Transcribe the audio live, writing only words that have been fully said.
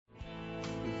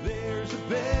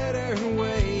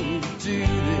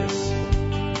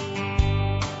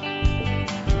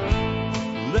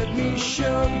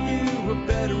show you a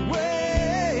better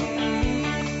way.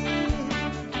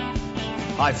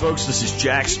 Hi, folks. This is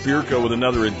Jack Spirko with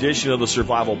another edition of the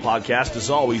Survival Podcast. As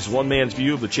always, one man's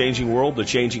view of the changing world, the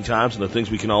changing times, and the things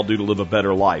we can all do to live a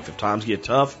better life if times get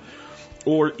tough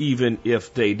or even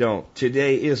if they don't.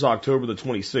 Today is October the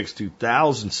 26th,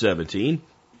 2017.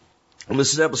 And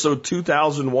this is episode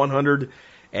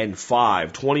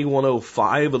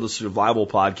 2105 of the Survival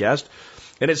Podcast.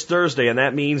 And it's Thursday, and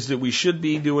that means that we should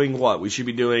be doing what? We should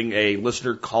be doing a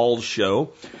listener call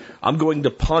show. I'm going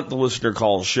to punt the listener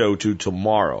call show to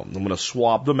tomorrow. I'm going to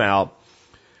swap them out.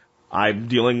 I'm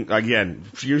dealing, again,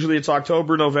 usually it's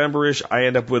October, November-ish. I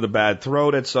end up with a bad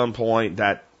throat at some point.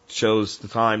 That shows the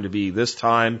time to be this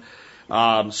time.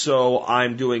 So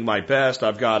I'm doing my best.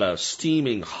 I've got a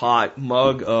steaming hot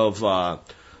mug of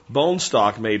bone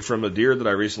stock made from a deer that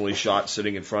I recently shot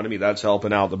sitting in front of me. That's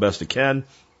helping out the best it can.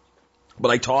 But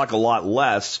I talk a lot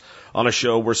less on a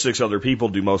show where 6 other people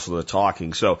do most of the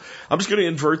talking. So I'm just going to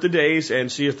invert the days and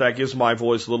see if that gives my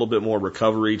voice a little bit more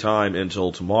recovery time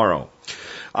until tomorrow.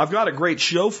 I've got a great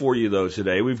show for you, though,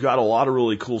 today. We've got a lot of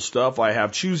really cool stuff. I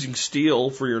have Choosing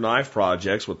Steel for your knife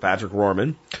projects with Patrick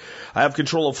Rorman. I have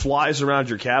Control of Flies Around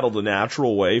Your Cattle the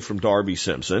Natural Way from Darby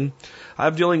Simpson. I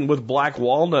have Dealing with Black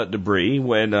Walnut Debris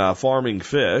when farming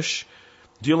fish.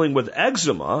 Dealing with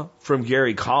Eczema from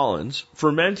Gary Collins.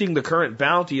 Fermenting the Current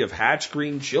Bounty of Hatch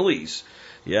Green Chilies.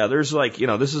 Yeah, there's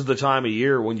this is the time of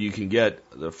year when you can get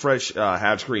the fresh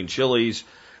Hatch Green Chilies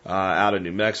out of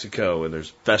New Mexico, and there's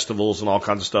festivals and all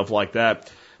kinds of stuff like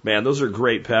that. Man, those are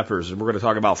great peppers, and we're going to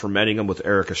talk about fermenting them with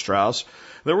Erica Strauss.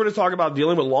 Then we're going to talk about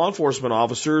dealing with law enforcement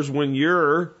officers when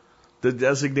you're the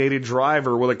designated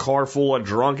driver with a car full of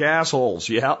drunk assholes.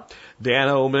 Yeah. Dan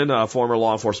Oman, a former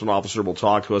law enforcement officer, will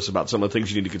talk to us about some of the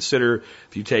things you need to consider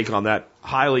if you take on that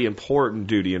highly important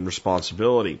duty and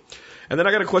responsibility. And then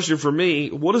I got a question for me.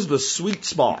 What is the sweet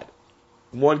spot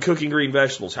when cooking green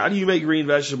vegetables? How do you make green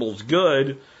vegetables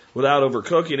good without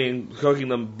cooking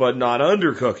them, but not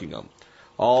undercooking them?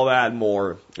 All that and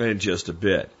more in just a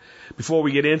bit. Before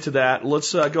we get into that,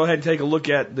 let's go ahead and take a look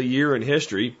at the year in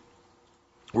history.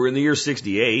 We're in the year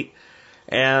 68,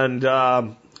 and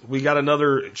we got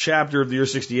another chapter of the year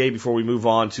 68 before we move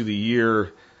on to the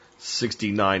year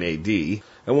 69 AD.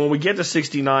 And when we get to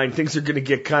 69, things are going to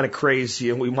get kind of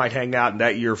crazy, and we might hang out in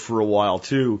that year for a while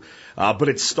too. But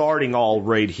it's starting all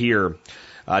right here.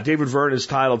 David Verne has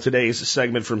titled today's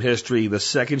segment from history, The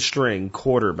Second String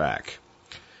Quarterback.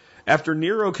 After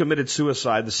Nero committed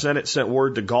suicide, the Senate sent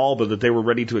word to Galba that they were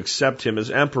ready to accept him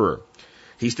as emperor.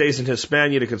 He stays in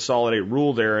Hispania to consolidate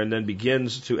rule there and then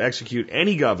begins to execute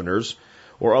any governors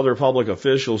or other public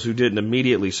officials who didn't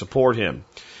immediately support him.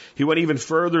 He went even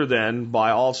further then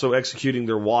by also executing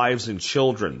their wives and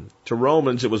children. To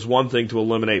Romans, it was one thing to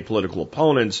eliminate political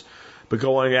opponents, but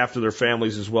going after their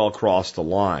families as well crossed the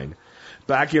line.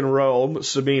 Back in Rome,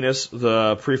 Sabinus,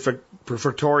 the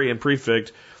prefectorian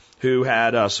prefect who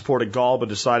had supported Galba,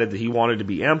 decided that he wanted to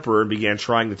be emperor and began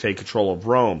trying to take control of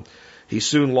Rome. He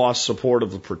soon lost support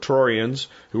of the Praetorians,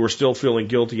 who were still feeling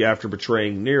guilty after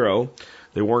betraying Nero.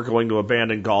 They weren't going to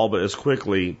abandon Galba as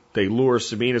quickly. They lure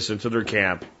Sabinus into their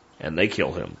camp, and they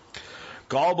kill him.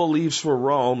 Galba leaves for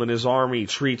Rome, and his army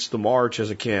treats the march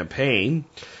as a campaign.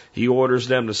 He orders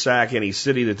them to sack any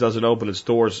city that doesn't open its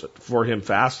doors for him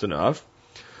fast enough.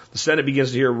 The Senate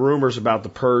begins to hear rumors about the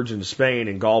purge in Spain,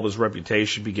 and Galba's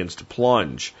reputation begins to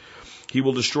plunge. He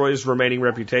will destroy his remaining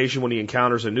reputation when he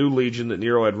encounters a new legion that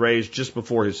Nero had raised just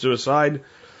before his suicide.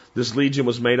 This legion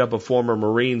was made up of former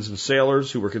Marines and sailors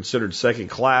who were considered second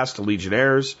class to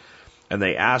legionnaires, and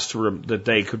they asked that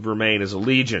they could remain as a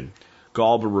legion.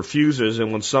 Galba refuses,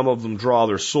 and when some of them draw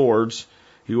their swords,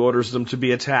 he orders them to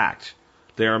be attacked.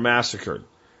 They are massacred,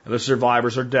 and the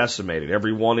survivors are decimated.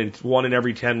 One in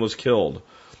every 10 was killed.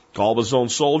 Galba's own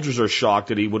soldiers are shocked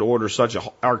that he would order such an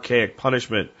archaic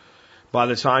punishment. By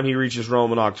the time he reaches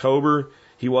Rome in October,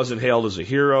 he wasn't hailed as a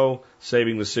hero,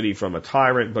 saving the city from a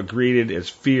tyrant, but greeted as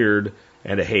feared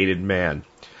and a hated man.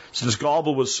 Since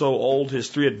Galba was so old, his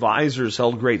 3 advisors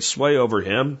held great sway over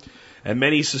him, and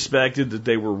many suspected that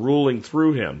they were ruling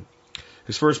through him.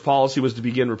 His first policy was to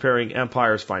begin repairing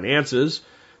empire's finances,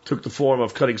 took the form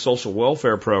of cutting social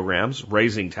welfare programs,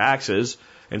 raising taxes,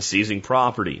 and seizing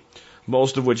property,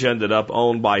 most of which ended up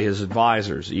owned by his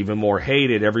advisors. Even more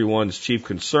hated, everyone's chief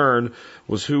concern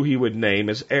was who he would name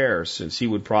as heir, since he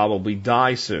would probably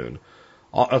die soon.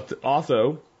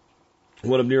 Otho,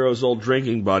 one of Nero's old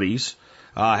drinking buddies,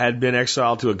 had been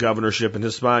exiled to a governorship in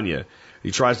Hispania.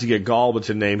 He tries to get Galba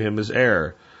to name him as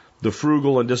heir. The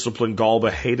frugal and disciplined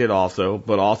Galba hated Otho,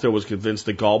 but Otho was convinced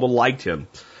that Galba liked him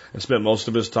and spent most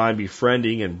of his time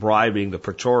befriending and bribing the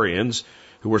Praetorians,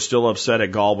 who are still upset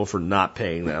at Galba for not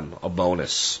paying them a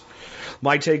bonus.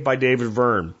 My take by David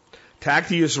Verne.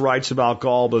 Tactius writes about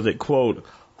Galba that, quote,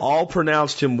 all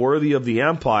pronounced him worthy of the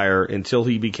empire until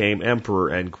he became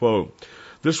emperor, end quote.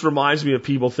 This reminds me of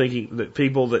people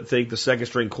that think the second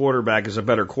string quarterback is a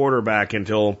better quarterback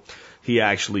until he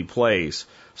actually plays.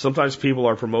 Sometimes people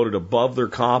are promoted above their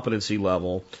competency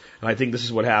level, and I think this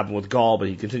is what happened with Galba.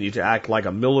 He continued to act like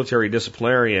a military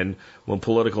disciplinarian when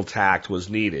political tact was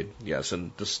needed. Yes,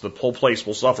 and the whole place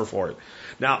will suffer for it.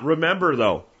 Now,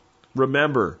 remember,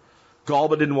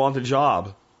 Galba didn't want the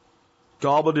job.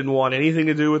 Galba didn't want anything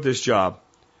to do with this job.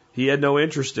 He had no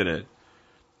interest in it.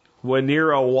 When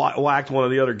Nero whacked one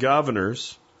of the other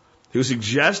governors, who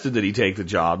suggested that he take the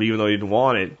job, even though he didn't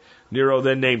want it, Nero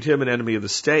then named him an enemy of the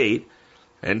state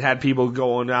and had people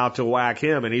going out to whack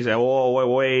him. And he said,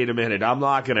 oh, wait a minute, I'm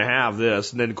not going to have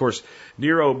this. And then, of course,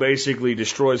 Nero basically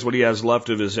destroys what he has left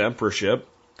of his emperorship,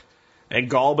 and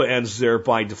Galba ends there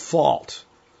by default.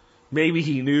 Maybe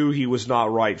he knew he was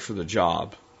not right for the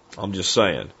job. I'm just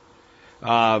saying.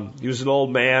 He was an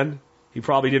old man. He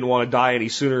probably didn't want to die any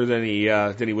sooner than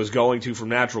he was going to from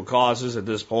natural causes at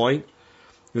this point.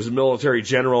 He was a military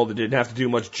general that didn't have to do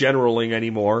much generaling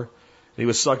anymore. And he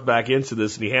was sucked back into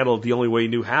this, and he handled it the only way he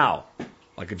knew how,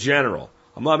 like a general.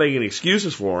 I'm not making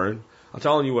excuses for him. I'm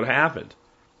telling you what happened.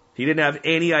 He didn't have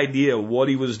any idea what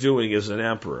he was doing as an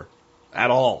emperor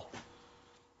at all.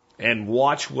 And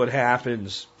watch what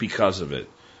happens because of it.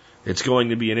 It's going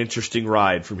to be an interesting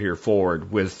ride from here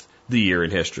forward with the year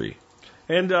in history.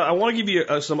 And I want to give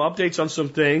you some updates on some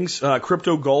things.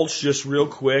 Crypto Gulch, just real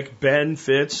quick. Ben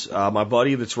Fitz, my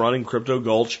buddy that's running Crypto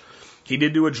Gulch, he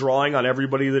did do a drawing on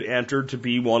everybody that entered to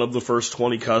be one of the first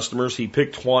 20 customers. He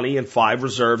picked 20 and 5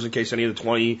 reserves in case any of the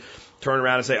 20 turn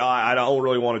around and say, I don't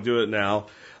really want to do it now.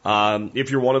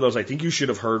 If you're one of those, I think you should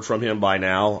have heard from him by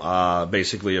now,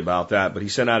 basically about that. But he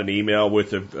sent out an email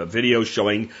with a video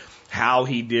showing how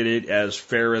he did it as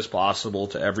fair as possible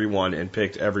to everyone and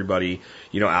picked everybody,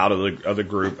 out of the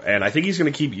group. And I think he's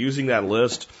going to keep using that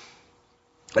list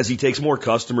as he takes more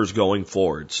customers going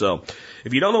forward. So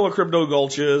if you don't know what Crypto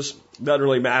Gulch is, doesn't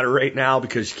really matter right now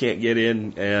because you can't get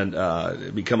in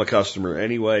and become a customer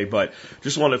anyway. But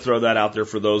just want to throw that out there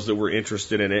for those that were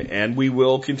interested in it. And we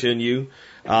will continue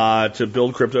to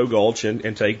build Crypto Gulch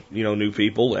and take new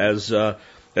people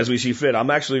as we see fit. I'm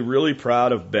actually really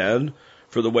proud of Ben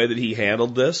for the way that he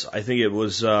handled this. I think it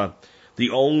was the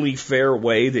only fair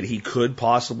way that he could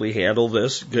possibly handle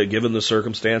this, given the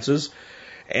circumstances.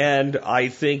 And I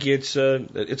think it's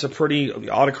a pretty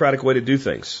autocratic way to do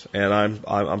things, and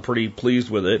I'm pretty pleased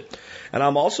with it. And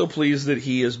I'm also pleased that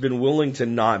he has been willing to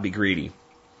not be greedy.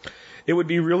 It would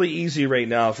be really easy right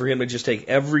now for him to just take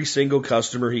every single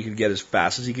customer he could get as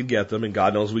fast as he could get them, and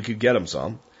God knows we could get him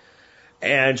some,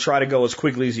 and try to go as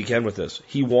quickly as he can with this.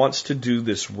 He wants to do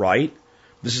this right.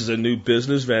 This is a new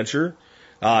business venture.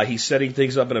 He's setting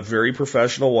things up in a very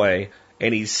professional way,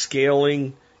 and he's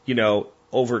scaling,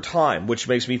 over time, which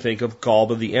makes me think of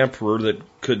Galba the emperor that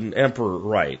couldn't emperor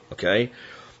right, okay?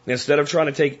 Instead of trying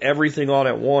to take everything on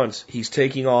at once, he's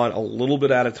taking on a little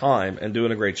bit at a time and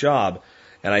doing a great job,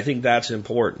 and I think that's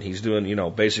important. He's doing,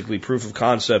 basically proof of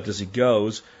concept as he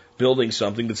goes, building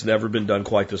something that's never been done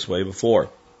quite this way before.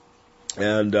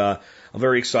 And I'm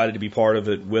very excited to be part of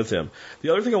it with him. The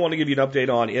other thing I want to give you an update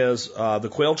on is the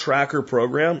Quail Tracker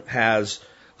program has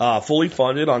fully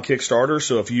funded on Kickstarter.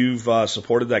 So if you've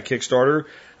supported that Kickstarter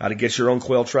to get your own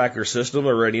Quail Tracker system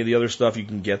or any of the other stuff you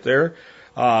can get there,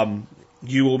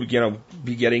 you will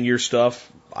be getting your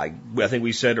stuff. I think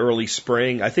we said early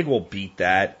spring. I think we'll beat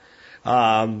that,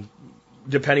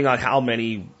 depending on how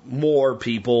many more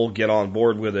people get on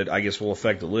board with it. I guess will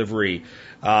affect delivery,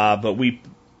 but we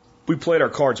played our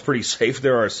cards pretty safe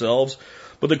there ourselves.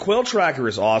 But the Quail Tracker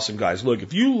is awesome, guys. Look,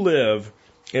 if you live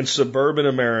in suburban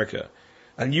America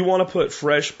and you want to put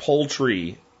fresh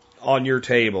poultry on your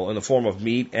table in the form of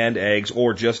meat and eggs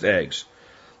or just eggs,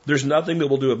 there's nothing that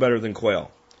will do it better than quail.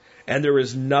 And there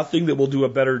is nothing that will do a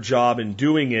better job in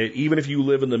doing it, even if you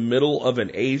live in the middle of an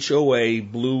HOA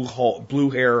blue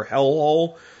hair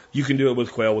hellhole, you can do it with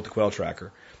the Quail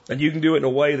Tracker. And you can do it in a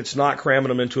way that's not cramming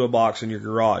them into a box in your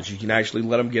garage. You can actually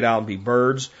let them get out and be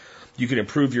birds. You can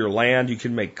improve your land. You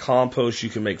can make compost. You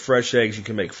can make fresh eggs. You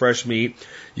can make fresh meat.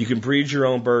 You can breed your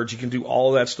own birds. You can do all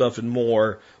of that stuff and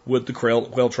more with the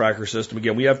Quail Tracker system.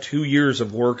 Again, we have 2 years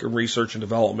of work and research and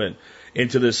development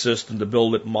into this system to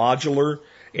build it modular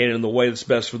and in the way that's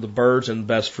best for the birds and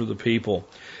best for the people.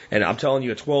 And I'm telling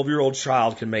you, a 12-year-old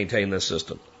child can maintain this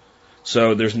system.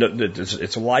 So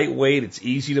it's lightweight. It's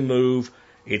easy to move.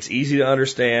 It's easy to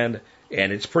understand,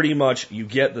 and it's pretty much you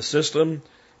get the system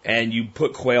and you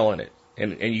put quail in it.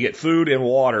 and you get food and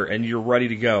water, and you're ready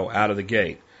to go out of the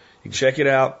gate. You can check it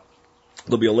out.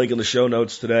 There'll be a link in the show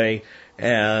notes today.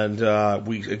 And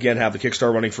we, again, have the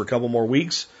Kickstarter running for a couple more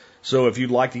weeks. So if you'd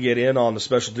like to get in on the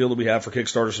special deal that we have for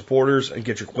Kickstarter supporters and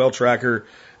get your quail tracker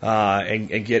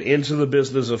and get into the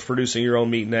business of producing your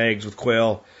own meat and eggs with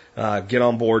quail, get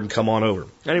on board and come on over.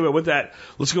 Anyway, with that,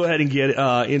 let's go ahead and get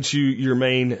into your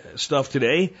main stuff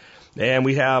today. And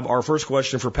we have our first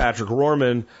question for Patrick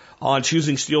Rorman on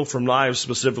choosing steel from knives,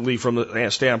 specifically from the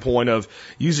standpoint of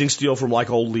using steel from like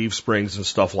old leaf springs and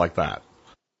stuff like that.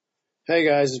 Hey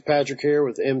guys, it's Patrick here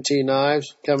with MT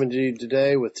Knives, coming to you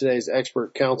today with today's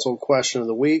expert counsel question of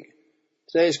the week.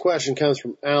 Today's question comes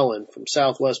from Alan from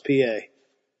Southwest PA.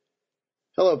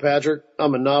 Hello Patrick,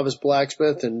 I'm a novice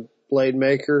blacksmith and blade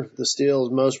maker. The steel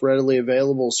is most readily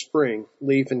available spring,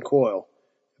 leaf, and coil.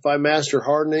 If I master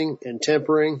hardening and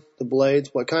tempering the blades,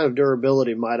 what kind of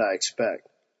durability might I expect?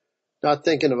 Not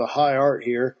thinking of a high art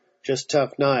here, just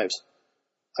tough knives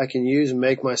I can use and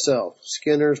make myself.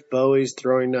 Skinners, bowies,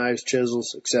 throwing knives,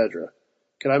 chisels, etc.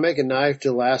 Can I make a knife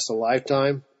to last a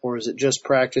lifetime, or is it just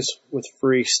practice with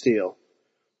free steel?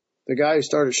 The guy who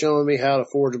started showing me how to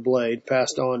forge a blade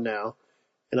passed on now,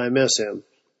 and I miss him.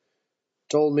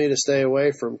 Told me to stay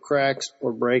away from cracks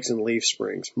or breaks in leaf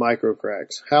springs, micro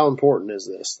cracks. How important is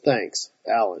this? Thanks,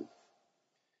 Alan.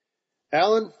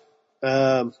 Alan,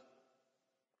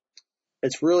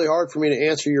 it's really hard for me to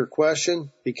answer your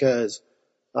question because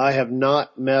I have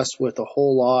not messed with a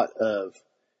whole lot of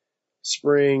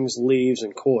springs, leaves,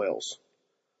 and coils.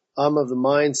 I'm of the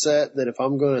mindset that if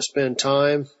I'm going to spend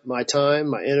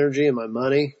my energy, and my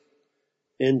money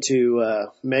into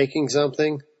making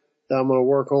something, that I'm going to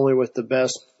work only with the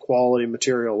best quality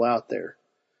material out there.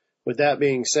 With that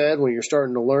being said, when you're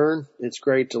starting to learn, it's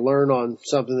great to learn on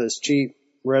something that's cheap,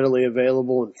 readily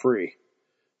available, and free.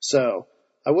 So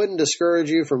I wouldn't discourage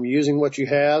you from using what you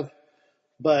have,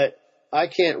 but I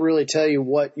can't really tell you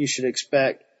what you should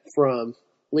expect from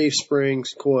leaf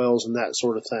springs, coils, and that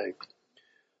sort of thing.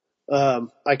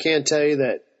 I can tell you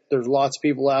that there's lots of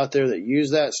people out there that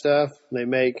use that stuff. They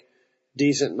make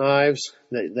decent knives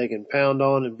that they can pound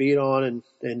on and beat on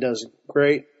and does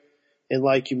great. And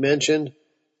like you mentioned,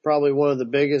 probably one of the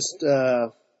biggest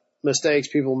mistakes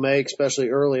people make, especially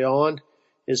early on,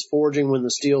 is forging when the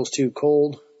steel's too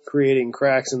cold, creating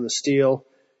cracks in the steel.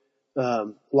 A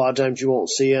lot of times you won't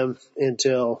see them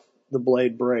until the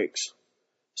blade breaks.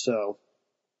 So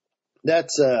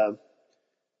that's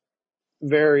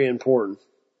very important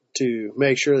to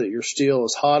make sure that your steel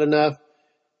is hot enough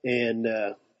and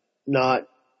not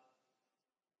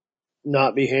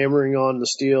be hammering on the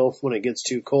steel when it gets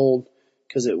too cold,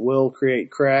 because it will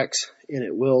create cracks and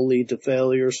it will lead to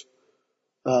failures.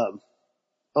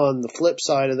 On the flip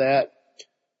side of that,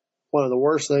 one of the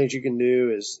worst things you can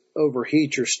do is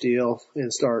overheat your steel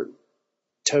and start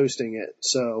toasting it.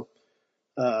 So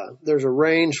there's a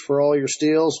range for all your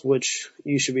steels which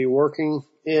you should be working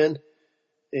in,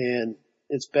 and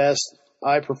it's best,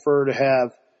 I prefer to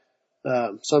have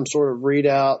some sort of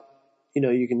readout. You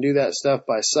know, you can do that stuff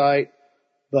by sight,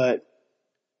 but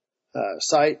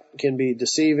sight can be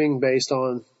deceiving based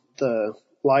on the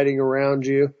lighting around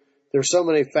you. There's so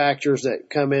many factors that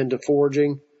come into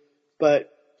forging, but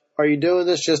are you doing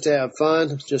this just to have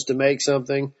fun, just to make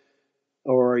something,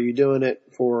 or are you doing it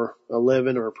for a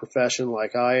living or a profession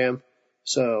like I am?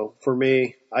 So for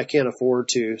me, I can't afford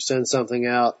to send something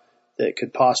out that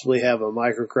could possibly have a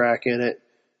micro crack in it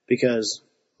because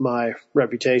my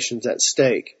reputation's at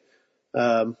stake.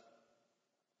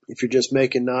 If you're just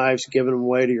making knives, giving them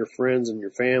away to your friends and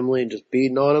your family and just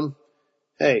beating on them,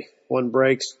 hey, one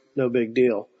breaks, no big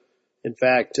deal. In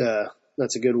fact,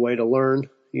 that's a good way to learn.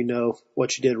 You know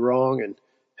what you did wrong and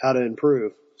how to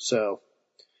improve. So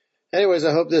anyways,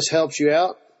 I hope this helps you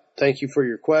out. Thank you for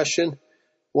your question.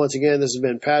 Once again, this has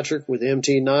been Patrick with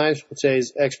MT Knives with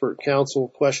today's expert counsel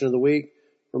question of the week,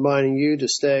 reminding you to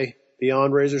stay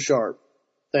beyond razor sharp.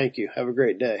 Thank you. Have a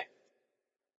great day.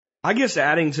 I guess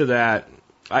adding to that,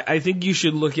 I think you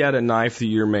should look at a knife that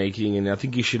you're making, and I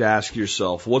think you should ask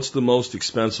yourself, what's the most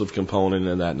expensive component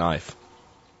in that knife?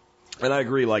 And I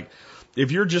agree, like,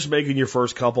 if you're just making your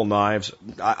first couple knives,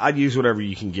 I'd use whatever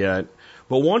you can get.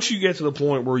 But once you get to the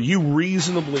point where you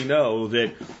reasonably know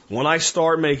that when I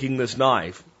start making this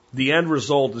knife, the end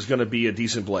result is going to be a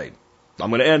decent blade. I'm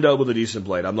going to end up with a decent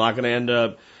blade. I'm not going to end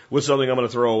up with something I'm going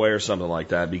to throw away or something like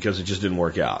that because it just didn't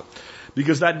work out.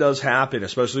 Because that does happen,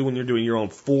 especially when you're doing your own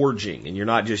forging and you're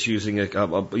not just using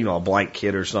a blank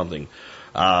kit or something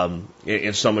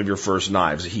in some of your first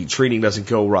knives. The heat treating doesn't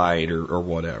go right or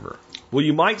whatever. Well,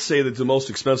 you might say that the most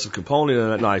expensive component in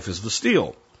that knife is the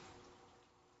steel.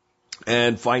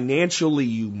 And financially,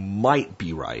 you might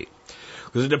be right.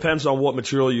 Because it depends on what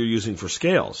material you're using for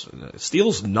scales.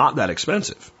 Steel's not that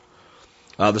expensive.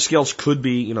 The scales could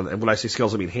be, you know, when I say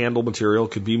scales, I mean handle material,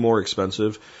 could be more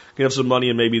expensive. You can have some money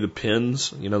in maybe the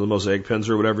pins, you know, the mosaic pins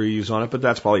or whatever you use on it, but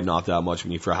that's probably not that much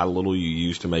when you for how little you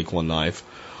use to make one knife.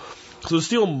 So the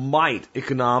steel might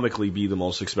economically be the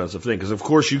most expensive thing, because of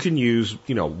course you can use,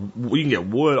 you know, you can get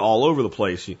wood all over the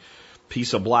place.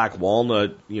 Piece of black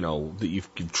walnut, you know, that you've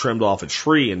trimmed off a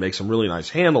tree and make some really nice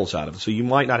handles out of it. So you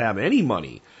might not have any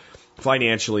money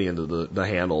financially into the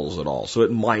handles at all. So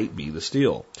it might be the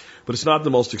steel. But it's not the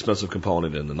most expensive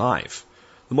component in the knife.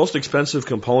 The most expensive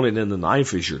component in the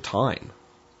knife is your time.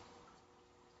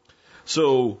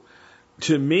 So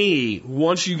to me,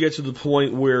 once you get to the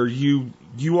point where you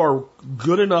are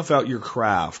good enough at your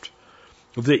craft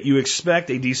that you expect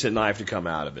a decent knife to come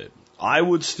out of it, I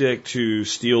would stick to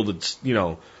steel that's, you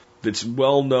know, that's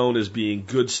well known as being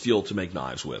good steel to make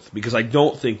knives with, because I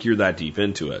don't think you're that deep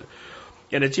into it.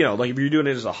 And it's, you know, like if you're doing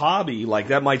it as a hobby, like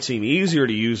that might seem easier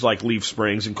to use like leaf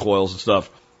springs and coils and stuff.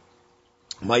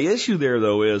 My issue there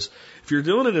though is if you're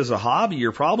doing it as a hobby,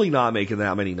 you're probably not making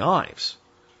that many knives.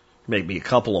 Maybe a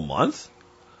couple a month.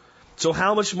 So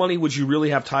how much money would you really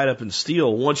have tied up in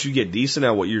steel once you get decent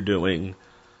at what you're doing?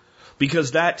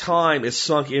 Because that time is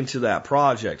sunk into that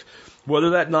project.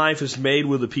 Whether that knife is made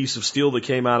with a piece of steel that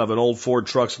came out of an old Ford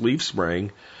truck's leaf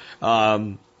spring,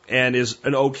 and is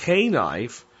an okay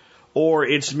knife, or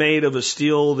it's made of a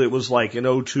steel that was like an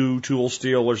O2 tool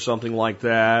steel or something like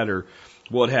that, or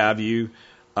what have you.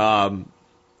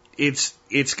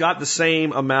 It's got the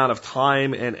same amount of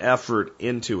time and effort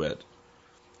into it.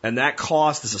 And that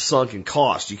cost is a sunken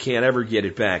cost. You can't ever get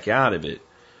it back out of it.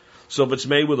 So if it's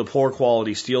made with a poor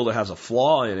quality steel that has a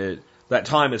flaw in it, that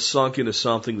time is sunk into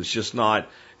something that's just not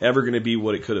ever going to be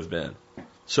what it could have been.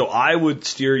 So I would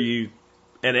steer you,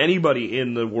 and anybody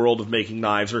in the world of making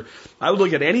knives, or I would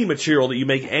look at any material that you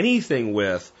make anything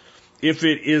with. If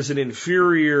it is an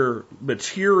inferior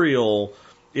material,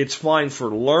 it's fine for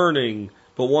learning,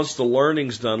 but once the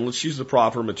learning's done, let's use the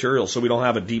proper material so we don't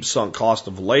have a deep sunk cost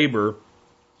of labor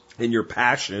and your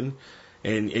passion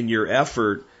and your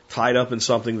effort tied up in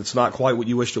something that's not quite what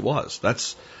you wished it was.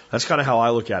 That's kind of how I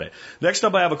look at it. Next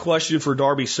up, I have a question for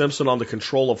Darby Simpson on the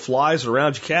control of flies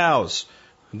around your cows.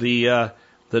 The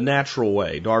natural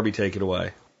way. Darby, take it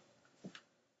away.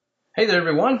 Hey there,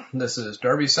 everyone. This is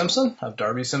Darby Simpson of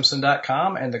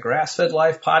DarbySimpson.com and the Grass-Fed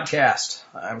Life podcast.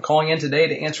 I'm calling in today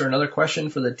to answer another question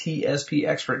for the TSP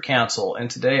Expert Council. And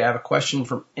today I have a question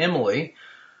from Emily,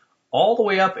 all the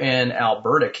way up in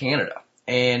Alberta, Canada.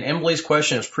 And Emily's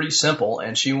question is pretty simple,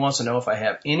 and she wants to know if I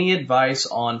have any advice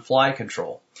on fly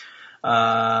control.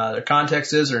 Their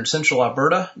context is they're in central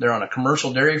Alberta. They're on a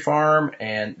commercial dairy farm,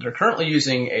 and they're currently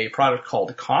using a product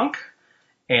called conch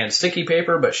and sticky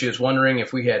paper, but she was wondering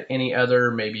if we had any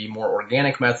other, maybe more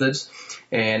organic methods.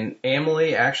 And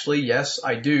Emily, actually, yes,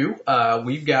 I do.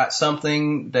 We've got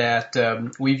something that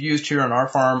we've used here on our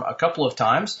farm a couple of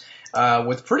times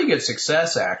with pretty good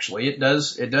success, actually. It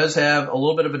does have a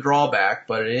little bit of a drawback,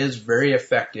 but it is very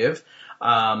effective.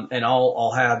 And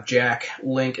I'll have Jack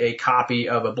link a copy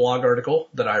of a blog article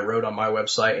that I wrote on my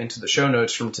website into the show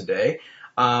notes from today.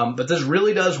 But this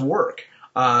really does work.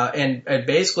 And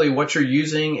basically what you're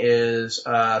using is,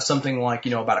 something like,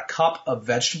 about a cup of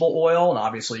vegetable oil. And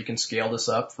obviously you can scale this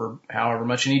up for however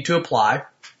much you need to apply.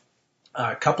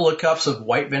 A couple of cups of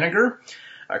white vinegar,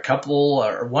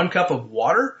 1 cup of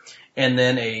water, and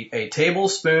then a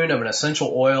tablespoon of an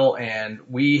essential oil. And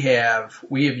we have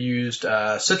used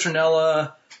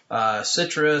citronella,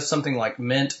 citrus, something like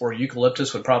mint or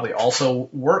eucalyptus would probably also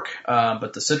work.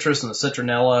 But the citrus and the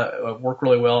citronella work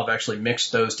really well. I've actually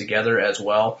mixed those together as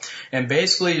well. And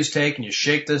basically you just take and you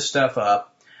shake this stuff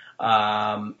up,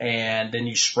 and then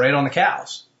you spray it on the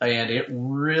cows. And it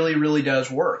really, really does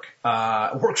work.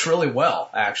 It works really well,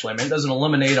 actually. I mean, it doesn't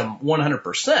eliminate them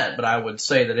 100%, but I would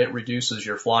say that it reduces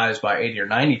your flies by 80 or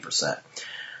 90%.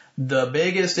 The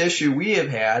biggest issue we have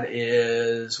had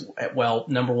is, well,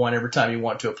 number one, every time you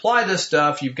want to apply this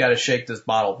stuff, you've got to shake this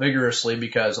bottle vigorously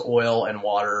because oil and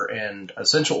water and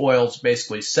essential oils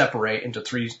basically separate into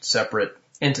 3 separate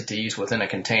entities within a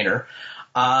container.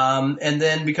 And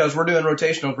then because we're doing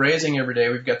rotational grazing every day,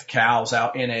 we've got the cows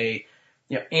out in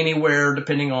anywhere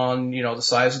depending on, the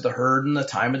size of the herd and the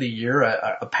time of the year.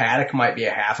 A paddock might be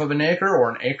a half of an acre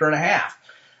or an acre and a half.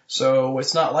 So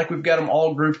it's not like we've got them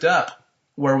all grouped up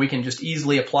where we can just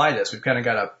easily apply this. We've kind of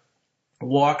got to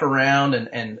walk around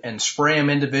and spray them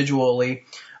individually.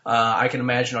 I can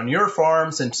imagine on your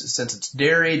farm, since it's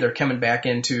dairy, they're coming back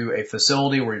into a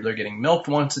facility where they're getting milked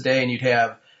once a day, and you'd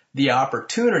have the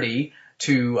opportunity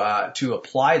to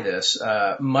apply this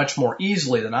much more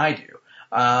easily than I do.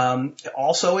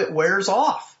 Also, it wears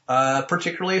off,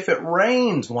 particularly if it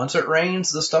rains. Once it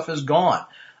rains, the stuff is gone.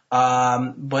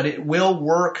 But it will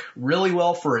work really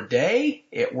well for a day.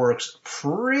 It works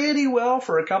pretty well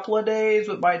for a couple of days,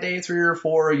 but by day 3 or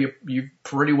 4,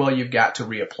 you've got to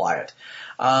reapply it.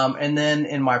 And then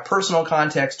in my personal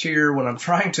context here, when I'm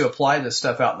trying to apply this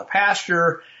stuff out in the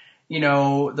pasture,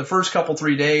 the first couple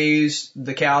 3 days,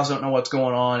 the cows don't know what's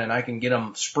going on, and I can get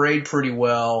them sprayed pretty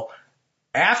well.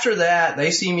 After that, they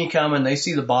see me coming, they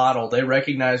see the bottle, they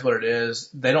recognize what it is,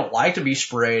 they don't like to be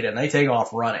sprayed, and they take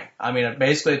off running. I mean,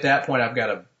 basically at that point, I've got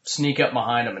to sneak up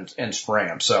behind them and spray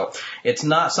them. So it's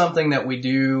not something that we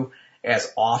do as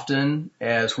often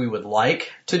as we would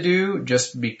like to do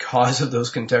just because of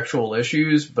those contextual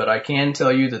issues, but I can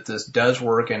tell you that this does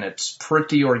work, and it's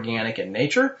pretty organic in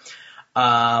nature.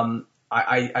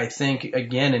 I think,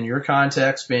 again, in your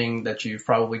context, being that you've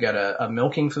probably got a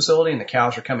milking facility and the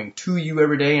cows are coming to you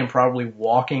every day and probably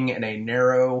walking in a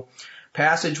narrow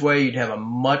passageway, you'd have a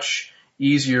much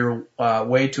easier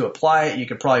way to apply it. You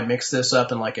could probably mix this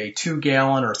up in like a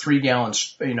 2-gallon or 3-gallon,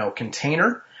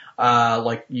 container.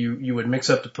 Like you would mix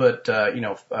up to put,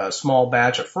 a small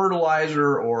batch of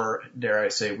fertilizer or, dare I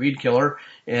say, weed killer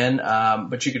in.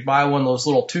 But you could buy one of those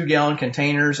little 2-gallon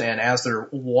containers, and as they're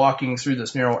walking through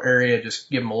this narrow area, just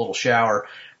give them a little shower.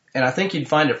 And I think you'd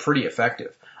find it pretty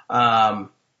effective. Like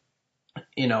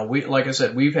I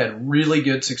said, we've had really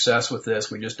good success with this.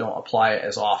 We just don't apply it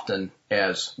as often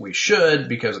as we should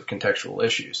because of contextual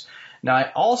issues. Now,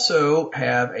 I also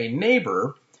have a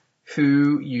neighbor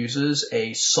who uses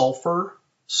a sulfur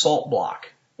salt block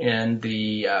in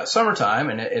the summertime,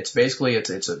 and it's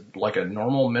like a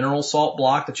normal mineral salt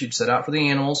block that you'd set out for the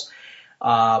animals,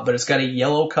 but it's got a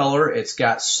yellow color. It's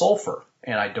got sulfur,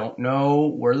 and I don't know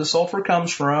where the sulfur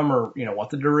comes from or what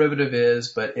the derivative is,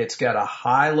 but it's got a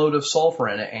high load of sulfur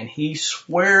in it, and he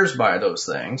swears by those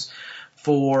things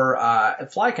for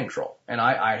fly control. And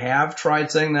I have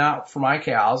tried setting that out for my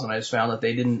cows, and I just found that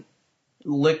they didn't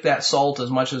lick that salt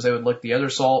as much as they would lick the other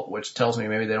salt, which tells me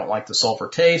maybe they don't like the sulfur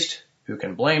taste. Who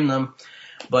can blame them?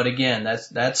 But again,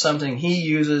 that's something he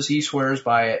uses. He swears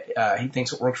by it. He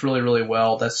thinks it works really, really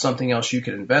well. That's something else you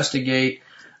could investigate.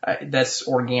 That's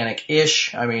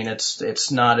organic-ish. I mean,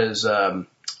 it's not as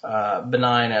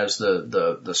benign as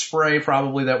the spray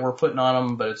probably that we're putting on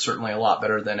them, but it's certainly a lot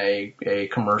better than a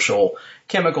commercial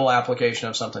chemical application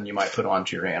of something you might put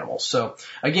onto your animals. So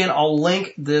again, I'll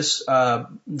link this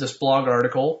blog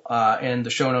article in the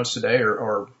show notes today,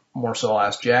 or more so I'll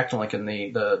ask Jack to link in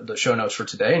the show notes for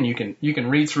today, and you can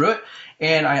read through it.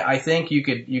 And I think you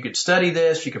could study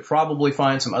this. You could probably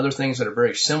find some other things that are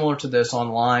very similar to this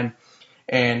online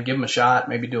and give them a shot,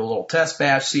 maybe do a little test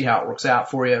batch, see how it works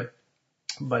out for you.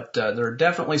 But there are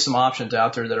definitely some options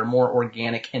out there that are more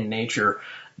organic in nature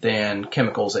than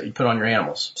chemicals that you put on your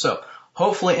animals. So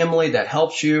hopefully, Emily, that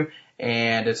helps you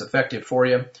and it's effective for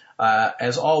you.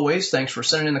 As always, thanks for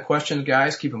sending in the questions,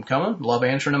 guys. Keep them coming. Love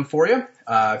answering them for you.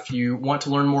 If you want to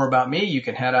learn more about me, you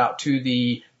can head out to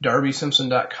the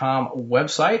DarbySimpson.com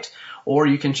website, or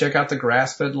you can check out the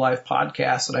Grass-Fed Life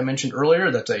podcast that I mentioned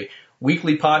earlier. That's a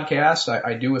weekly podcast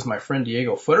I do with my friend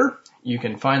Diego Footer. You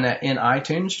can find that in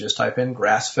iTunes. Just type in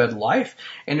Grass-Fed Life.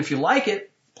 And if you like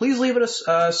it, please leave us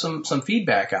some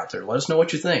feedback out there. Let us know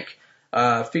what you think.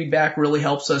 Feedback really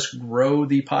helps us grow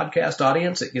the podcast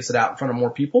audience. It gets it out in front of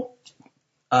more people.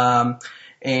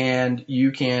 And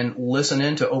you can listen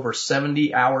in to over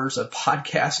 70 hours of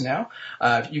podcasts now.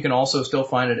 You can also still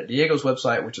find it at Diego's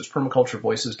website, which is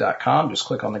permaculturevoices.com. Just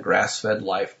click on the Grass-Fed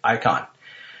Life icon.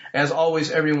 As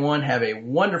always, everyone, have a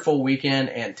wonderful weekend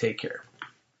and take care.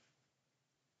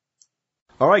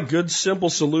 All right, good, simple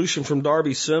solution from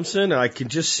Darby Simpson. I can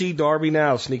just see Darby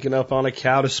now sneaking up on a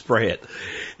cow to spray it.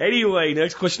 Anyway,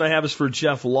 next question I have is for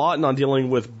Jeff Lawton on dealing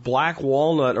with black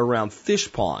walnut around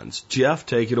fish ponds. Jeff,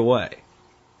 take it away.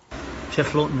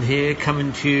 Jeff Lawton here,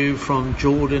 coming to you from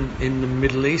Jordan in the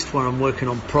Middle East, where I'm working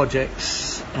on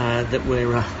projects that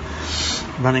we're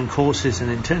running courses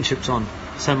and internships on.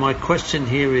 So my question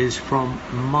here is from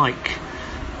Mike.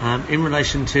 In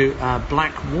relation to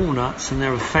black walnuts and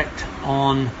their effect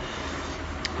on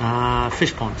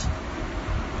fish ponds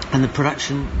and the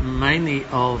production mainly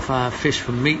of fish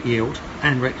for meat yield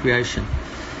and recreation.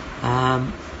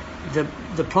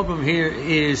 The problem here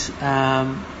is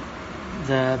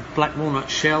the black walnut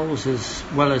shells, as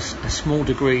well as a small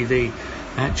degree the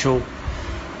actual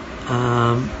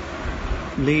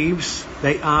leaves.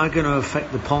 They are going to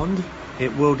affect the pond.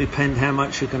 It will depend how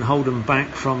much you can hold them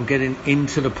back from getting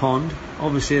into the pond.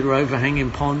 Obviously, they're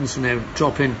overhanging ponds and they're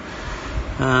dropping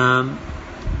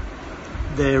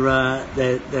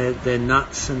their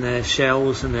nuts and their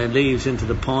shells and their leaves into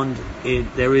the pond,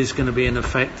 there is going to be an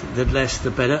effect. The less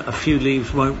the better. A few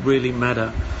leaves won't really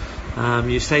matter.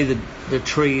 You say that the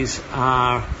trees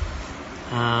are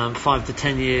 5 to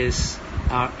 10 years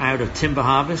out of timber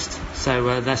harvest,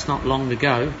 so that's not long to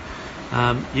go.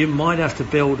 You might have to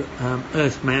build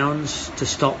earth mounds to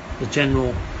stop the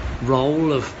general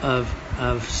roll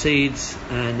of seeds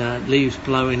and leaves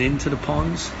blowing into the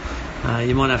ponds.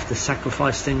 You might have to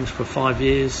sacrifice things for 5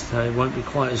 years, so it won't be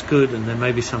quite as good, and there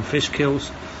may be some fish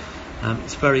kills.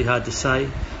 It's very hard to say.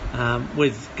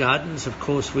 With gardens, of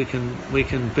course, we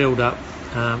can build up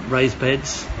raised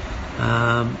beds.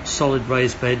 Solid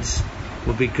raised beds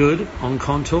would be good on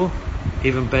contour,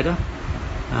 even better.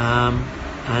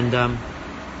 And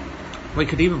we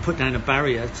could even put down a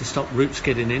barrier to stop roots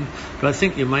getting in. But I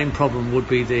think your main problem would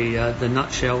be the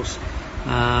nutshells.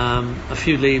 A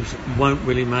few leaves won't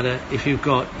really matter if you've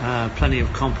got plenty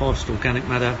of compost, organic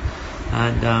matter,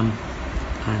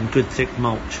 and good thick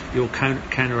mulch. You'll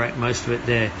counteract most of it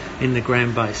there in the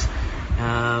ground base.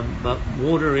 But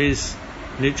water is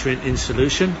nutrient in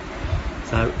solution,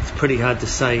 so it's pretty hard to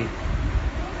say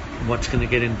what's going to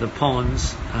get into the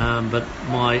ponds. But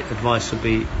my advice would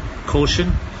be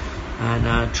caution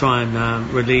and try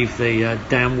and relieve the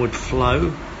downward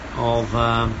flow of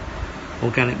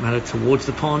organic matter towards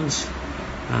the ponds,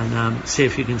 and see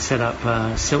if you can set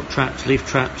up silt traps, leaf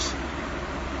traps,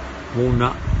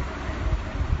 walnut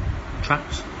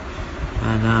traps,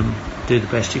 and do the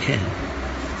best you can.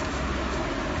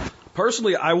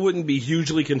 Personally, I wouldn't be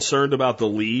hugely concerned about the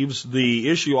leaves. The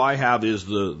issue I have is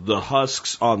the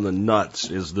husks on the nuts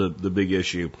is the big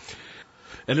issue.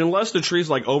 And unless the tree's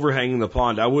like overhanging the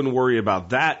pond, I wouldn't worry about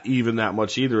that even that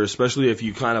much either, especially if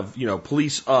you kind of,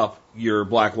 police up your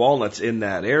black walnuts in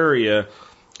that area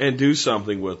and do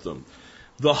something with them.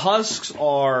 The husks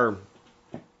are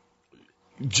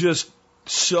just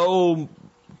so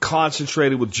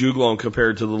concentrated with juglone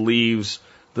compared to the leaves,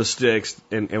 the sticks,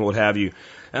 and what have you.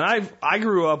 And I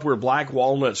grew up where black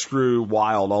walnuts grew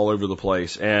wild all over the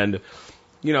place, and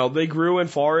they grew in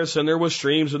forests, and there was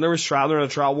streams, and there was trout, and the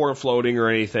trout weren't floating or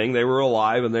anything. They were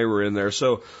alive, and they were in there.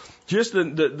 So just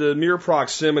the mere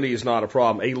proximity is not a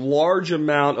problem. A large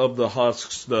amount of the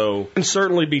husks, though, can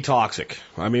certainly be toxic.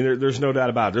 I mean, there's no doubt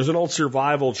about it. There's an old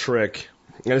survival trick,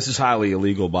 and this is highly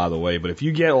illegal, by the way, but if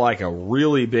you get like a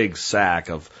really big sack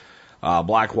of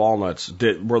black walnuts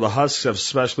where the husks have,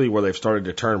 especially where they've started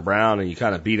to turn brown, and you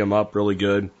kind of beat them up really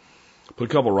good, put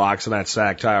a couple rocks in that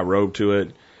sack, tie a rope to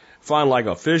it, find like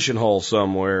a fishing hole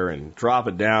somewhere and drop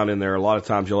it down in there. A lot of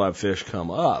times you'll have fish come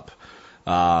up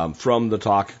from the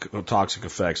toxic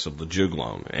effects of the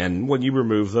juglone. And when you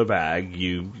remove the bag,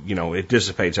 it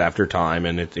dissipates after time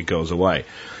and it goes away.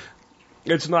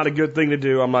 It's not a good thing to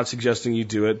do. I'm not suggesting you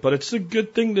do it, but it's a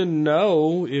good thing to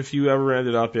know if you ever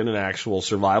ended up in an actual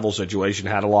survival situation,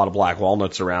 had a lot of black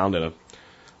walnuts around in a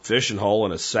fishing hole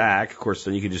in a sack. Of course,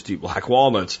 then you can just eat black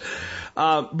walnuts.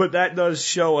 But that does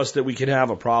show us that we can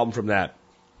have a problem from that.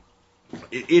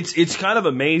 It's kind of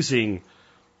amazing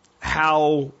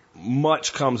how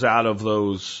much comes out of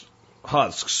those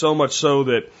husks. So much so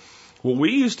that what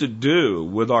we used to do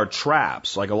with our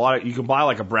traps, like you can buy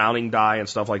like a browning dye and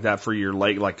stuff like that for your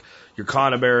leg, like your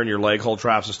conibear and your leg hole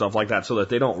traps and stuff like that, so that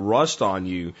they don't rust on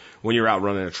you when you're out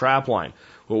running a trap line.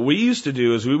 What we used to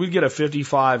do is we would get a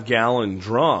 55-gallon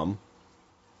drum,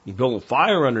 build a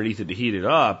fire underneath it to heat it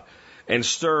up, and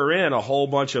stir in a whole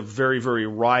bunch of very, very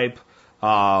ripe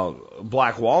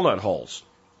black walnut hulls.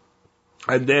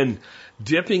 And then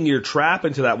dipping your trap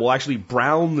into that will actually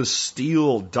brown the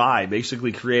steel dye,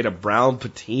 basically create a brown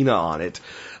patina on it,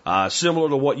 similar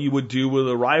to what you would do with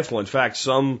a rifle. In fact,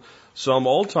 some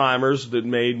old-timers that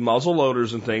made muzzle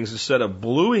loaders and things, instead of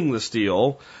bluing the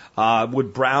steel,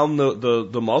 would brown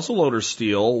the muzzle loader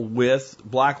steel with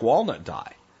black walnut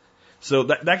dye. So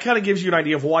that kind of gives you an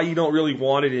idea of why you don't really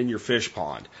want it in your fish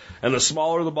pond. And the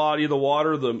smaller the body of the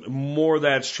water, the more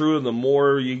that's true, and the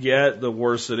more you get, the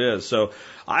worse it is. So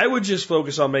I would just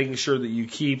focus on making sure that you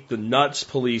keep the nuts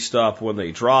policed up when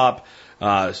they drop,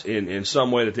 in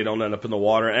some way that they don't end up in the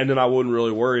water, and then I wouldn't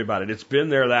really worry about it. It's been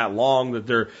there that long that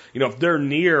if they're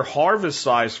near harvest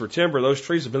size for timber, those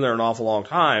trees have been there an awful long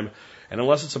time, and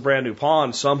unless it's a brand new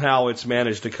pond, somehow it's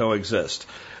managed to coexist.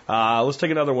 Let's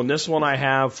take another one. This one I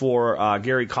have for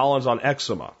Gary Collins on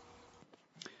eczema.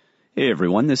 Hey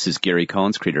everyone, this is Gary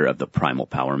Collins, creator of the Primal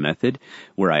Power Method,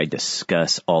 where I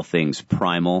discuss all things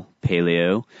primal,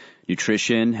 paleo,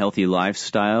 nutrition, healthy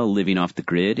lifestyle, living off the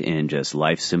grid, and just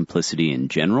life simplicity in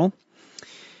general.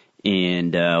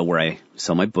 and where I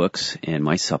sell my books and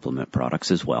my supplement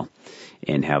products as well,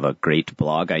 and have a great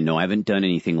blog. I know I haven't done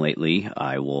anything lately.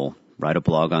 I will write a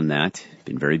blog on that.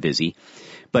 Been very busy.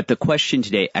 But the question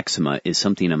today, eczema, is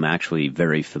something I'm actually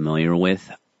very familiar with.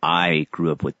 I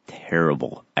grew up with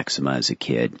terrible eczema as a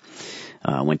kid.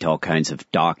 Went to all kinds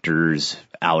of doctors,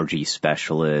 allergy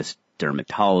specialists,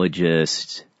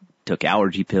 dermatologists, took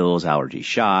allergy pills, allergy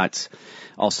shots.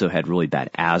 Also had really bad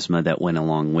asthma that went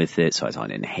along with it, so I was on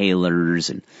inhalers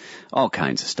and all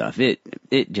kinds of stuff. It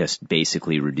just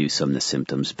basically reduced some of the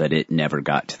symptoms, but it never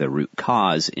got to the root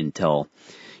cause until,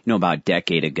 about a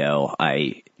decade ago,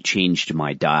 I changed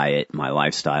my diet, my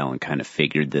lifestyle, and kind of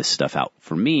figured this stuff out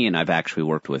for me, and I've actually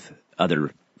worked with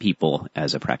other people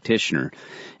as a practitioner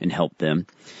and helped them.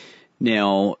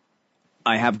 Now,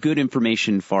 I have good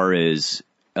information as far as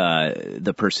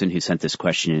the person who sent this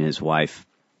question and his wife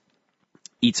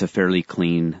eats a fairly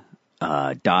clean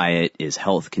diet, is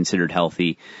considered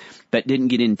healthy, but didn't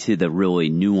get into the really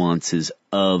nuances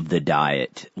of the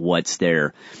diet, what's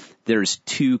there. There's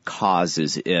two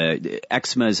causes.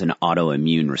 Eczema is an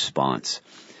autoimmune response.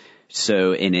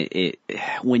 So,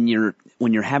 when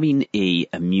you're having a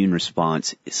immune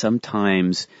response,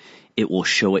 sometimes it will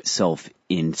show itself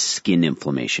in skin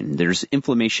inflammation. There's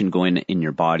inflammation going in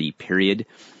your body, period.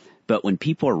 But when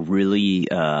people are really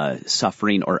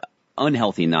suffering or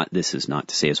unhealthy, this is not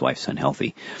to say his wife's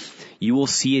unhealthy, you will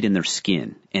see it in their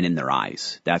skin and in their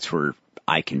eyes. That's where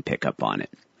I can pick up on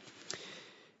it.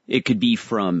 It could be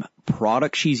from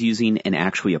products she's using and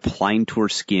actually applying to her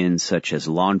skin, such as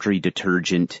laundry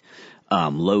detergent,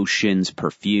 lotions,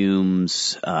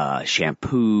 perfumes,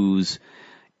 shampoos.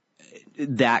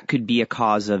 That could be a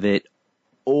cause of it.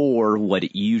 Or what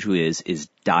it usually is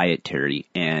dietary.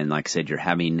 And like I said, you're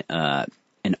having an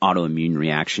autoimmune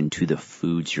reaction to the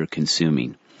foods you're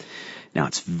consuming. Now,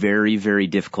 it's very, very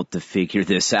difficult to figure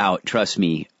this out. Trust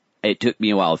me, it took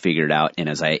me a while to figure it out. And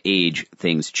as I age,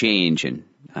 things change. And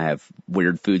I have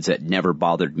weird foods that never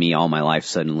bothered me all my life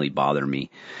suddenly bother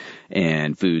me.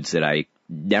 And foods that I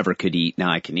never could eat,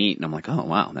 now I can eat. And I'm like, oh,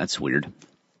 wow, that's weird.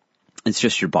 It's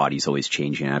just your body's always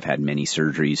changing. I've had many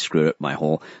surgeries, screwed up my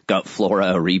whole gut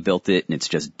flora, rebuilt it, and it's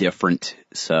just different.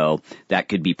 So that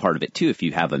could be part of it too. If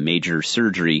you have a major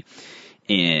surgery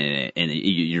and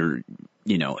you're,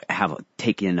 have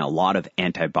taken a lot of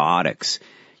antibiotics,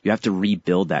 you have to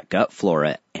rebuild that gut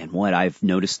flora. And what I've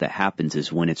noticed that happens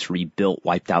is when it's rebuilt,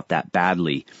 wiped out that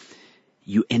badly,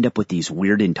 you end up with these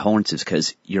weird intolerances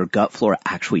because your gut flora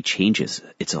actually changes.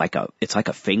 It's like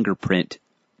a fingerprint,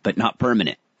 but not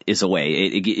permanent. Is a way.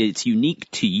 It's unique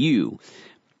to you,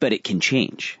 but it can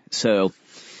change. So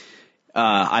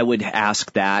I would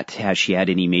ask that, has she had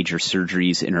any major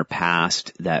surgeries in her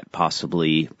past that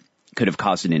possibly could have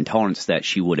caused an intolerance that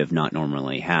she would have not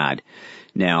normally had?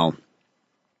 Now,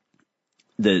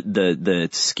 the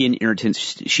skin irritants,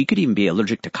 she could even be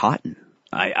allergic to cotton.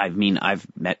 I've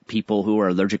met people who are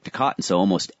allergic to cotton, so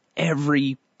almost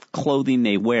every clothing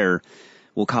they wear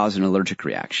will cause an allergic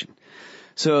reaction.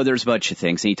 So there's a bunch of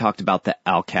things. And he talked about the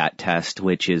ALCAT test,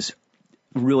 which is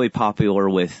really popular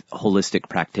with holistic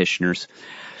practitioners.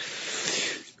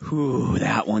 Ooh,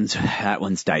 that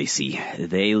one's dicey.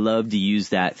 They love to use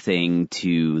that thing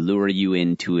to lure you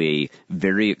into a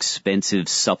very expensive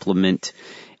supplement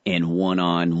and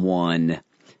one-on-one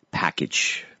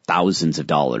package, thousands of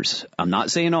dollars. I'm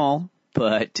not saying all,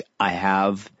 but I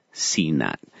have seen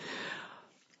that.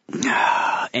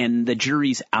 And the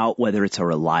jury's out whether it's a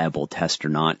reliable test or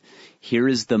not. Here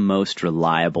is the most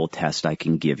reliable test I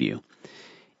can give you.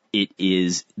 It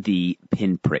is the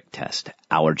pinprick test,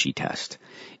 allergy test.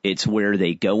 It's where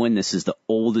they go in. This is the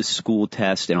oldest school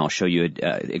test, and I'll show you,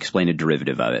 explain a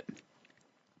derivative of it.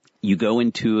 You go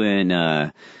into an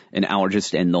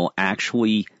allergist, and they'll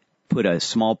actually put a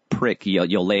small prick.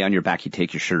 You'll lay on your back. You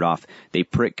take your shirt off. They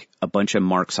prick a bunch of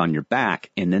marks on your back,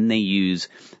 and then they use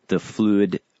the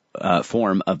fluid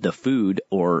form of the food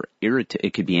or irritant.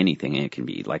 It could be anything. It can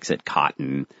be, like I said,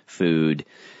 cotton, food.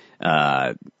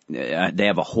 They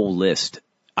have a whole list.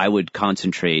 I would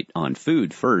concentrate on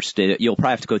food first. You'll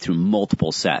probably have to go through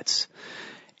multiple sets.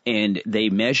 And they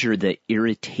measure the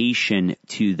irritation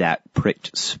to that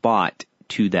pricked spot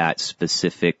to that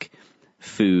specific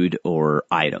food or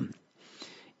item.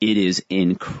 It is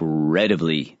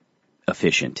incredibly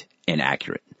efficient and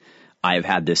accurate. I've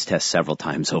had this test several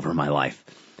times over my life.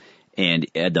 And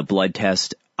the blood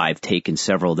test, I've taken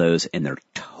several of those, and they're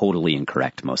totally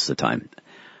incorrect most of the time.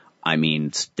 I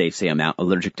mean, they say I'm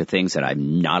allergic to things that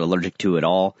I'm not allergic to at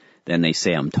all. Then they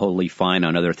say I'm totally fine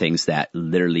on other things that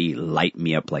literally light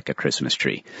me up like a Christmas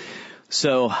tree.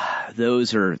 So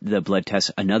those are the blood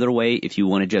tests. Another way, if you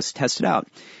want to just test it out,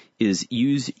 is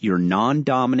use your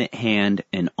non-dominant hand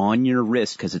and on your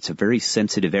wrist, because it's a very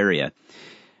sensitive area.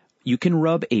 You can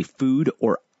rub a food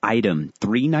or item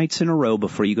 3 nights in a row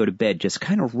before you go to bed. Just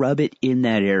kind of rub it in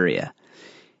that area.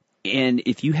 And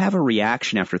if you have a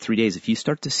reaction after 3 days, if you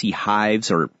start to see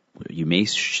hives, or you may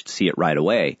see it right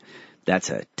away,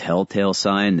 that's a telltale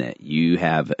sign that you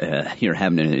have you're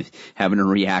having a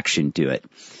reaction to it.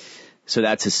 So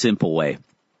that's a simple way.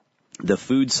 The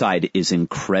food side is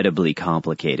incredibly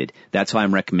complicated. That's why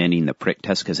I'm recommending the prick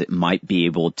test, because it might be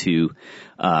able to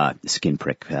skin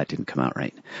prick. That didn't come out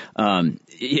right.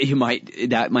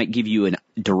 That might give you a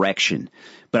direction.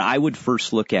 But I would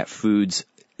first look at foods.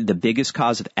 The biggest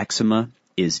cause of eczema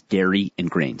is dairy and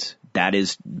grains. That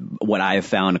is what I have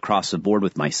found across the board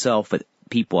with myself, with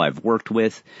people I've worked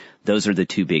with. Those are the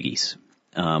 2 biggies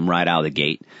right out of the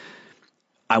gate.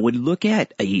 I would look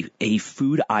at a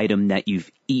food item that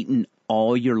you've eaten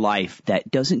all your life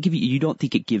that doesn't give you don't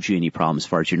think it gives you any problems as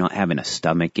far as you're not having a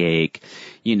stomach ache,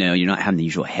 you're not having the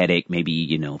usual headache,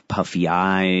 maybe, puffy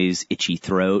eyes, itchy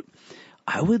throat.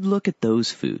 I would look at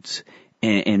those foods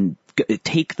and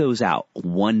take those out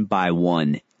one by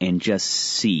one and just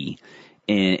see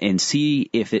and see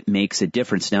if it makes a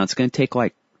difference. Now, it's going to take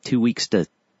like 2 weeks to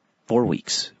 4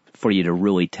 weeks for you to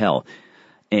really tell.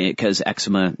 Because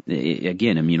eczema,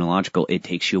 again, immunological, it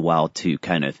takes you a while to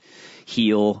kind of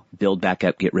heal, build back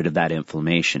up, get rid of that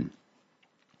inflammation.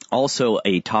 Also,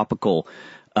 a topical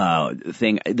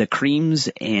thing, the creams,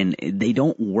 and they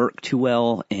don't work too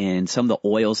well, and some of the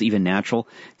oils, even natural,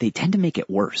 they tend to make it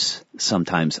worse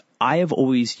sometimes. I have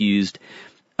always used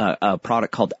a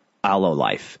product called Aloe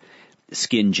Life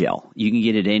Skin Gel. You can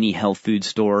get it at any health food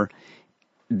store.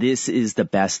 This is the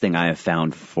best thing I have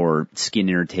found for skin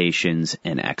irritations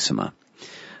and eczema.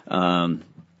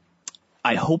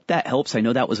 I hope that helps. I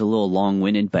know that was a little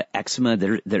long-winded, but eczema,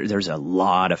 there's a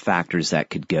lot of factors that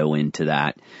could go into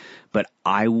that. But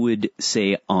I would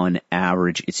say on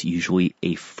average, it's usually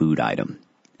a food item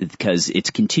because it's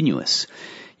continuous,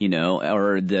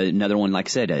 or another one, like I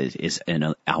said, is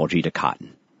an allergy to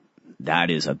cotton.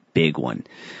 That is a big one.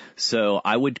 So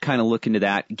I would kind of look into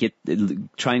that,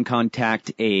 try and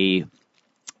contact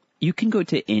you can go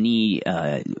to any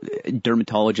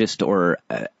dermatologist or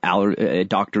a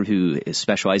doctor who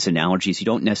specializes in allergies. You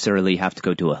don't necessarily have to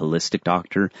go to a holistic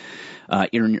doctor.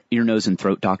 Ear, nose, and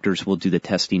throat doctors will do the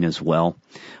testing as well.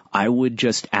 I would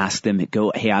just ask them,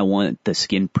 hey, I want the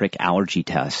skin prick allergy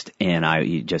test. And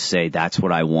I just say, that's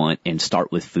what I want, and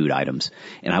start with food items.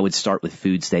 And I would start with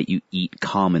foods that you eat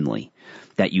commonly,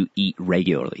 that you eat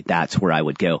regularly. That's where I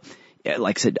would go.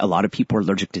 Like I said, a lot of people are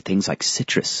allergic to things like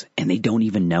citrus, and they don't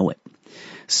even know it.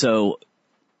 So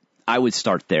I would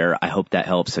start there. I hope that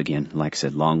helps. Again, like I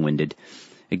said, long-winded.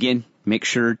 Again, make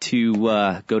sure to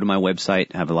go to my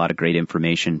website. I have a lot of great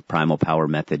information,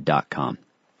 primalpowermethod.com.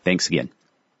 Thanks again.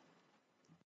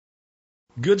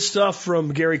 Good stuff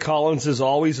from Gary Collins, as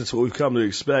always. That's what we've come to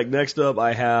expect. Next up,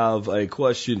 I have a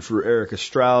question for Erica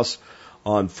Strauss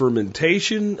on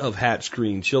fermentation of hatch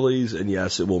green chilies, and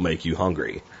yes, it will make you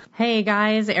hungry. Hey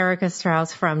guys, Erica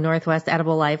Strauss from Northwest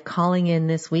Edible Life calling in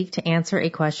this week to answer a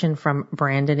question from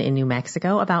Brandon in New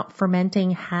Mexico about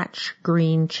fermenting hatch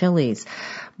green chilies.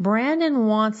 Brandon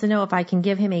wants to know if I can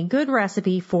give him a good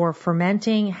recipe for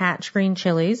fermenting hatch green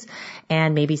chilies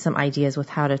and maybe some ideas with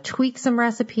how to tweak some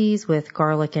recipes with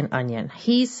garlic and onion.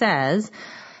 He says,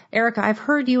 Erica, I've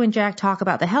heard you and Jack talk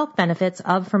about the health benefits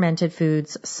of fermented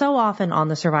foods so often on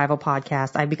the Survival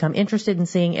Podcast. I've become interested in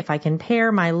seeing if I can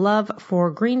pair my love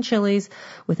for green chilies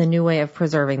with a new way of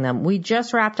preserving them. We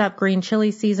just wrapped up green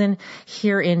chili season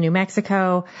here in New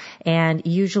Mexico, and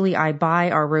usually I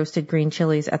buy our roasted green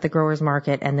chilies at the growers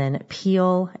market and then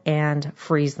peel and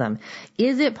freeze them.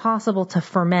 Is it possible to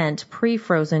ferment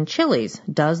pre-frozen chilies?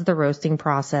 Does the roasting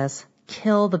process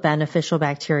kill the beneficial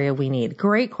bacteria we need?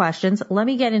 Great questions. Let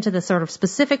me get into the sort of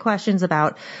specific questions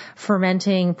about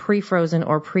fermenting pre-frozen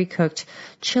or pre-cooked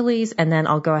chilies, and then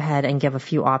I'll go ahead and give a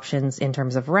few options in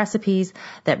terms of recipes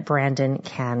that Brandon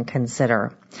can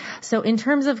consider. So in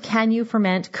terms of can you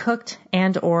ferment cooked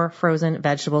and or frozen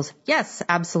vegetables? Yes,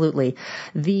 absolutely.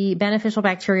 The beneficial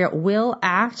bacteria will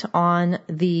act on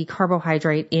the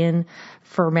carbohydrate in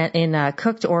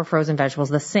cooked or frozen vegetables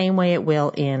the same way it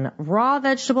will in raw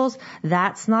vegetables.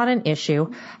 That's not an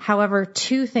issue. However,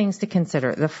 two things to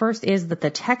consider. The first is that the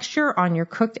texture on your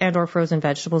cooked and or frozen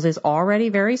vegetables is already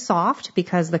very soft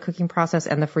because the cooking process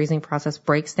and the freezing process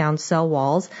breaks down cell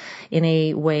walls in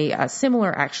a way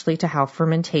similar actually to how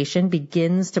fermentation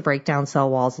begins to break down cell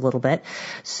walls a little bit.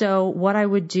 So what I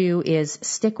would do is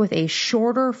stick with a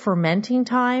shorter fermenting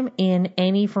time in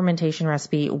any fermentation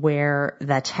recipe where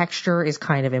the texture is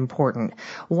kind of important.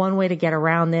 One way to get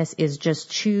around this is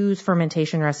just choose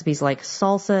fermentation recipes like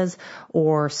salsas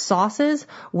or sauces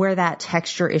where that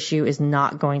texture issue is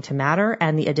not going to matter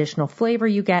and the additional flavor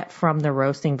you get from the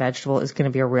roasting vegetable is going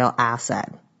to be a real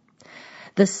asset.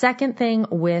 The second thing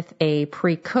with a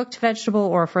pre-cooked vegetable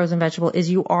or a frozen vegetable is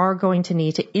you are going to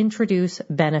need to introduce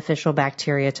beneficial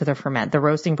bacteria to the ferment. The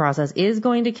roasting process is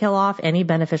going to kill off any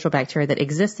beneficial bacteria that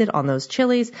existed on those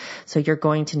chilies, so you're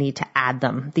going to need to add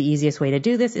them. The easiest way to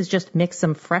do this is just mix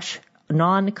some fresh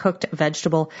non-cooked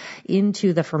vegetable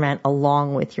into the ferment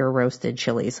along with your roasted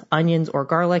chilies. Onions or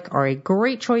garlic are a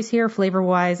great choice here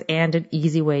flavor-wise and an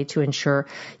easy way to ensure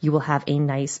you will have a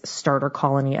nice starter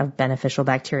colony of beneficial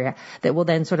bacteria that will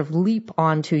then sort of leap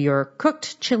onto your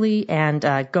cooked chili and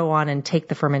go on and take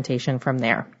the fermentation from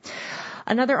there.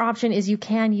 Another option is you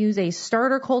can use a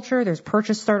starter culture. There's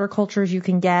purchased starter cultures you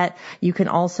can get. You can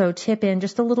also tip in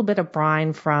just a little bit of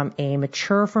brine from a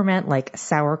mature ferment like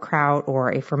sauerkraut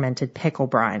or a fermented pickle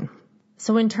brine.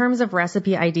 So in terms of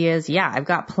recipe ideas, yeah, I've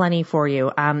got plenty for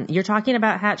you. You're talking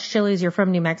about hatch chilies. You're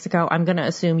from New Mexico. I'm going to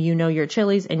assume you know your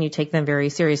chilies and you take them very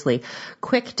seriously.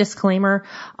 Quick disclaimer,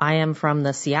 I am from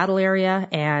the Seattle area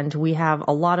and we have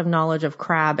a lot of knowledge of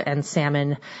crab and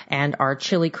salmon and our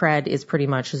chili cred is pretty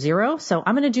much zero. So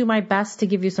I'm going to do my best to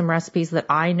give you some recipes that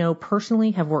I know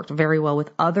personally have worked very well with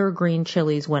other green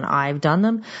chilies when I've done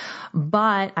them.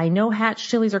 But I know hatch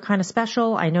chilies are kind of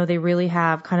special. I know they really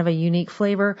have kind of a unique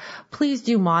flavor. Please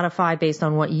do modify based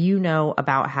on what you know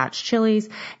about hatch chilies.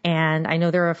 And I know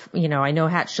I know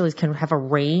hatch chilies can have a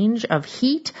range of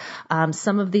heat.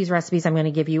 Some of these recipes I'm going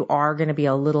to give you are going to be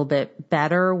a little bit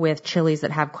better with chilies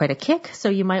that have quite a kick. So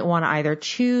you might want to either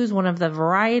choose one of the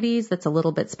varieties that's a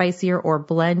little bit spicier or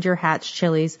blend your hatch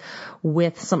chilies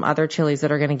with some other chilies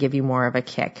that are going to give you more of a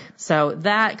kick. So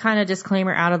that kind of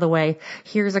disclaimer out of the way.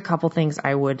 Here's a couple things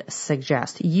I would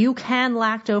suggest. You can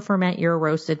lacto ferment your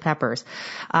roasted peppers.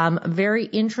 Very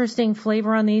interesting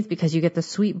flavor on these because you get the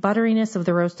sweet butteriness of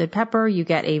the roasted pepper. You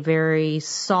get a very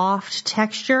soft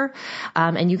texture.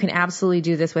 And you can absolutely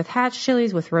do this with hatch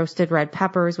chilies, with roasted red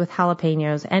peppers, with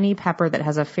jalapenos, any pepper that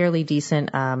has a fairly decent,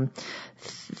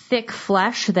 thick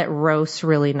flesh that roasts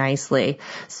really nicely.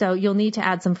 So you'll need to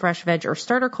add some fresh veg or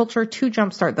starter culture to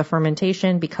jumpstart the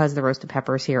fermentation because the roasted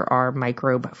peppers here are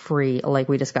microbe free like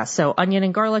we discussed. So onion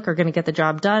and garlic are going to get the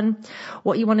job done.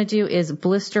 What you want to do is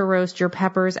blister roast your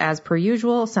peppers as per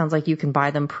usual. Sounds like you can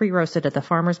buy them pre-roasted at the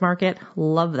farmer's market.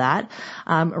 Love that.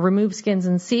 Remove skins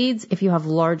and seeds. If you have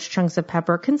large chunks of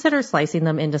pepper, consider slicing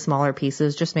them into smaller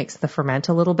pieces. Just makes the ferment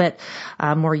a little bit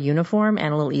more uniform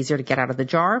and a little easier to get out of the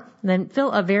jar. Then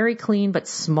fill a very clean but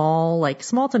small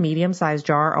to medium sized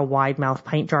jar. A wide mouth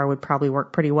pint jar would probably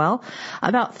work pretty well.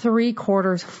 About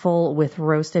 3/4 full with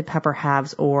roasted pepper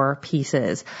halves or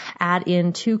pieces. Add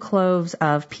in 2 cloves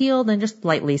of peeled and just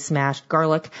lightly smashed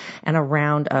garlic and a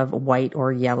round of white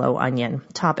or yellow onion.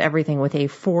 Top everything with a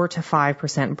 4 to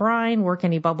 5% brine. Work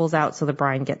any bubbles out so the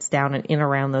brine gets down and in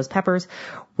around those peppers.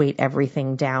 Weight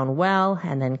everything down well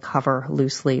and then cover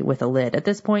loosely with a lid. At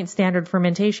this point, standard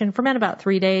fermentation. Ferment about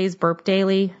 3 days. Burp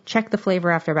daily. Check the flavor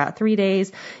after about 3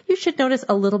 days. You should notice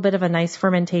a little bit of a nice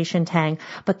fermentation tang,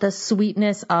 but the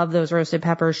sweetness of those roasted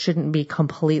peppers shouldn't be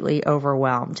completely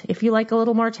overwhelmed. If you like a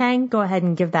little more tang, go ahead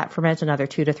and give that ferment another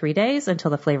 2 to 3 days until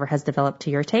the flavor has developed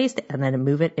to your taste, and then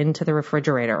move it into the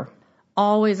refrigerator.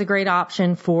 Always a great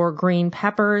option for green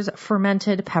peppers,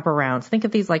 fermented pepper rounds. Think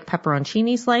of these like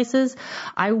pepperoncini slices.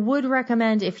 I would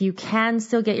recommend if you can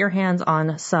still get your hands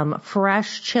on some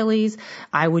fresh chilies,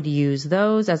 I would use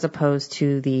those as opposed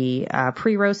to the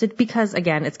pre-roasted because,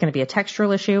 again, it's going to be a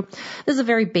textural issue. This is a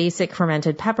very basic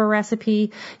fermented pepper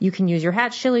recipe. You can use your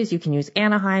hatch chilies. You can use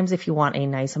Anaheims if you want a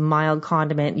nice mild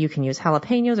condiment. You can use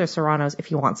jalapenos or serranos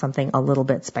if you want something a little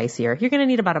bit spicier. You're going to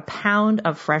need about a pound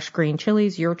of fresh green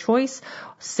chilies, your choice.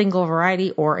 Single variety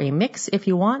or a mix if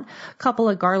you want. A couple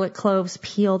of garlic cloves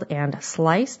peeled and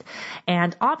sliced.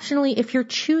 And optionally, if you're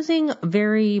choosing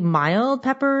very mild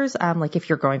peppers, like if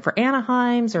you're going for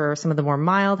Anaheims or some of the more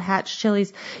mild hatch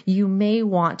chilies, you may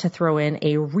want to throw in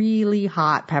a really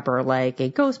hot pepper like a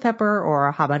ghost pepper or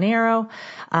a habanero,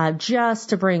 just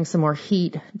to bring some more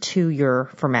heat to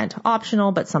your ferment.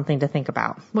 Optional, but something to think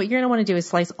about. What you're going to want to do is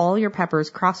slice all your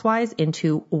peppers crosswise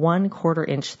into 1/4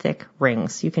 inch thick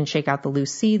rings. You can shake out the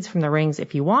loose seeds from the rings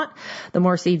if you want. The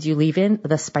more seeds you leave in,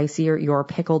 the spicier your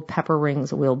pickled pepper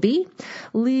rings will be.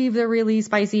 Leave the really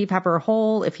spicy pepper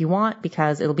whole if you want,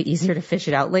 because it'll be easier to fish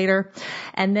it out later.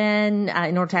 And then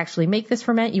in order to actually make this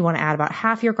ferment, you want to add about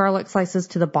half your garlic slices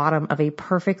to the bottom of a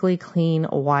perfectly clean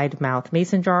wide mouth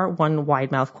mason jar. One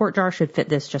wide mouth quart jar should fit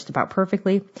this just about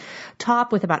perfectly.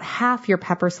 Top with about half your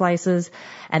pepper slices,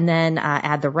 and then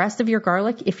add the rest of your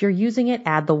garlic. If you're using it,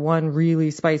 add the one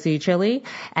really spicy chili,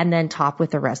 and then top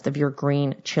with the rest of your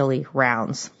green chili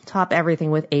rounds. Top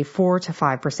everything with a 4 to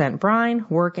 5% brine.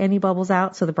 Work any bubbles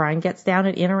out so the brine gets down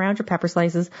and in around your pepper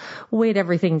slices. Weight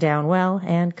everything down well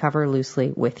and cover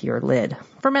loosely with your lid.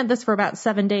 Ferment this for about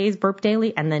 7 days, burp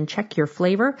daily, and then check your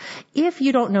flavor. If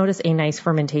you don't notice a nice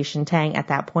fermentation tang at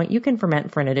that point, you can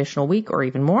ferment for an additional week or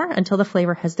even more until the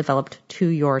flavor has developed to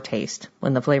your taste.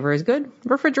 When the flavor is good,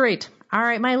 refrigerate. All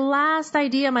right, my last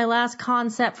idea, my last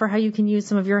concept for how you can use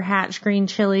some of your Hatch green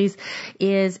chilies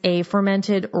is a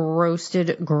fermented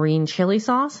roasted green chili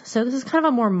sauce. So this is kind of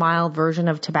a more mild version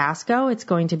of Tabasco. It's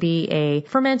going to be a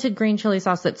fermented green chili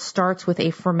sauce that starts with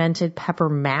a fermented pepper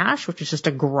mash, which is just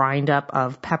a grind up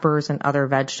of peppers and other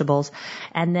vegetables.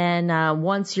 And then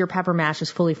once your pepper mash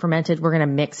is fully fermented, we're going to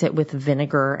mix it with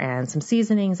vinegar and some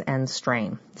seasonings and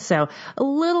strain. So a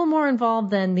little more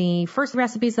involved than the first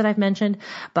recipes that I've mentioned,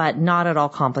 but not at all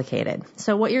complicated.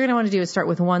 So what you're going to want to do is start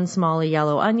with 1 small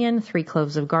yellow onion, 3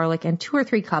 cloves of garlic, and 2 or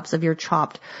 3 cups of your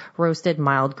chopped roasted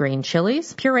mild green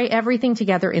chilies. Puree everything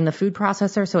together in the food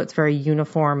processor so it's very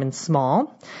uniform and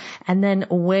small. And then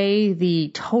weigh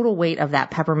the total weight of that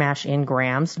pepper mash in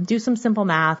grams. Do some simple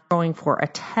math, going for a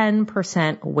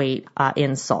 10% weight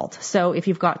in salt. So if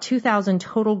you've got 2,000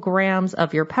 total grams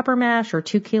of your pepper mash or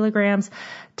 2 kilograms,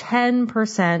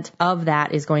 10% of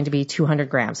that is going to be 200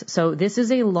 grams. So this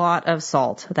is a lot of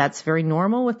salt. That's very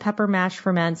normal with pepper mash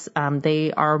ferments.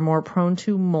 They are more prone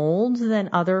to mold than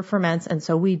other ferments, and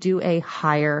so we do a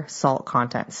higher salt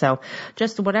content. So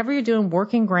just whatever you're doing,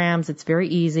 work in grams. It's very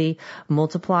easy.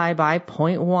 Multiply by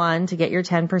 0.1 to get your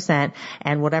 10%,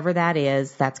 and whatever that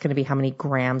is, that's going to be how many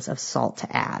grams of salt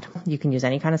to add. You can use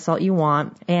any kind of salt you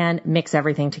want, and mix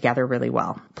everything together really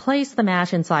well. Place the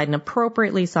mash inside an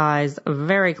appropriately sized,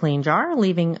 very clean jar,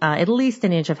 leaving at least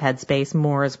an inch of headspace.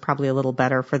 More is probably a little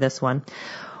better for this one.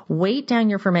 Weight down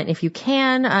your ferment if you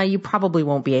can. You probably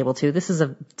won't be able to. This is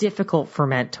a difficult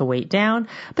ferment to weight down,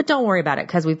 but don't worry about it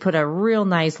because we put a real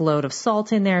nice load of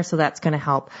salt in there, so that's going to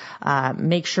help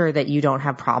make sure that you don't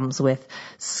have problems with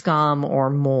scum or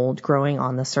mold growing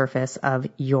on the surface of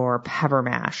your pepper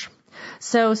mash.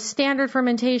 So standard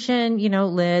fermentation,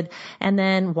 lid, and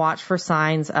then watch for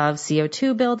signs of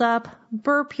CO2 buildup.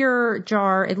 Burp your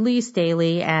jar at least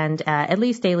daily, and at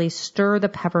least daily stir the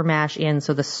pepper mash in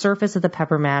so the surface of the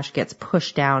pepper mash gets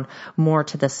pushed down more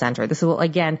to the center. This will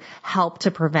again help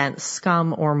to prevent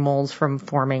scum or molds from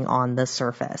forming on the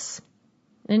surface.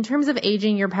 In terms of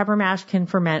aging, your pepper mash can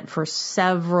ferment for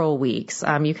several weeks.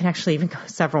 You can actually even go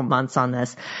several months on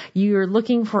this. You're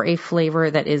looking for a flavor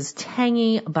that is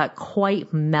tangy but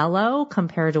quite mellow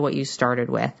compared to what you started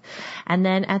with. And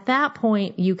then at that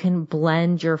point, you can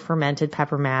blend your fermented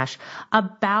pepper mash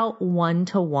about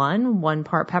 1-to-1, 1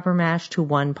 part pepper mash to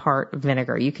 1 part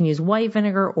vinegar. You can use white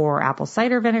vinegar or apple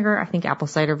cider vinegar. I think apple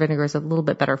cider vinegar is a little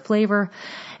bit better flavor,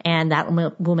 and that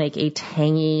will make a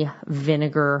tangy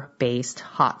vinegar-based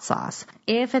hot sauce.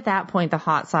 If at that point the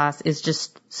hot sauce is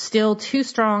just still too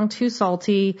strong, too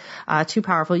salty, too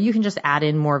powerful, you can just add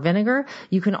in more vinegar.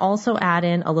 You can also add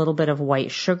in a little bit of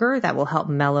white sugar. That will help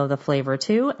mellow the flavor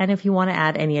too. And if you want to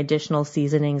add any additional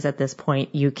seasonings at this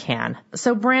point, you can.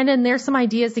 So Brandon, there's some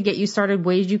ideas to get you started,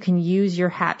 ways you can use your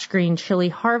Hatch Green Chili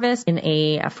Harvest in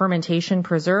a fermentation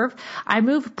preserve. I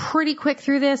moved pretty quick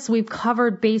through this. We've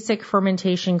covered basic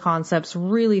fermentation concepts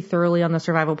really thoroughly on the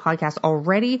Survival Podcast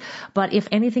already. But if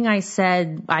anything I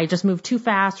said, I just moved too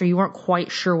fast or you weren't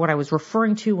quite sure what I was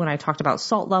referring to when I talked about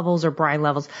salt levels or brine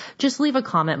levels, just leave a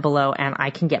comment below and I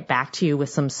can get back to you with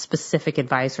some specific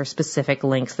advice or specific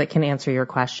links that can answer your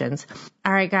questions.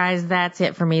 All right, guys, that's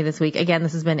it for me this week. Again,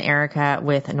 this has been Erica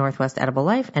with Northwest Edible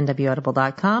Life,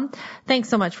 nwedible.com. Thanks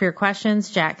so much for your questions.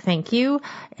 Jack, thank you.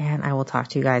 And I will talk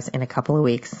to you guys in a couple of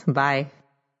weeks. Bye.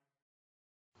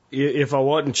 If I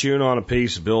wasn't chewing on a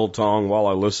piece of biltong while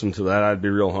I listened to that, I'd be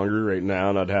real hungry right now,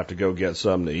 and I'd have to go get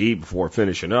something to eat before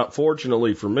finishing up.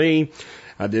 Fortunately for me,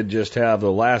 I did just have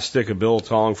the last stick of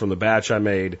biltong from the batch I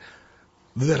made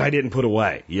that I didn't put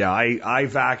away. Yeah, I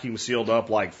vacuum sealed up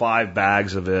like 5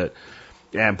 bags of it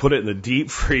and put it in the deep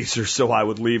freezer so I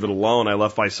would leave it alone. I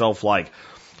left myself like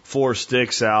 4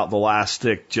 sticks out. The last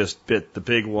stick just bit the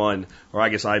big one, or I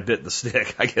guess I bit the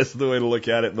stick. I guess is the way to look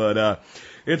at it, but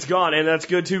it's gone, and that's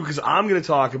good too because I'm going to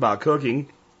talk about cooking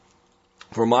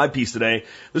for my piece today.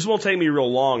 This won't take me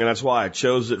real long, and that's why I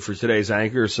chose it for today's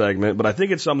anchor segment, but I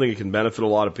think it's something that can benefit a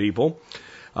lot of people.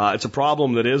 It's a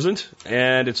problem that isn't,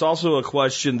 and it's also a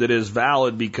question that is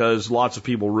valid because lots of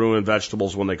people ruin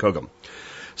vegetables when they cook them.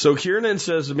 So Kieran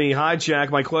says to me, "Hi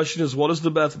Jack, my question is what is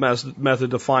the best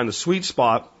method to find the sweet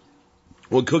spot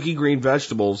when cooking green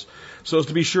vegetables so as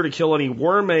to be sure to kill any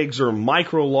worm eggs or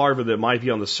micro larvae that might be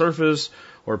on the surface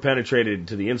or penetrated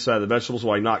to the inside of the vegetables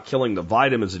while not killing the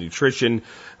vitamins and nutrition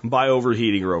by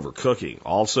overheating or overcooking?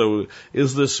 Also,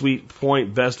 is this sweet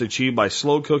point best achieved by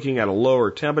slow cooking at a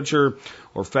lower temperature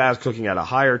or fast cooking at a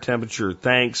higher temperature?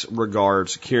 Thanks,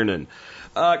 regards, Kieran."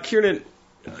 Kieran,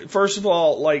 first of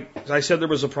all, like I said, there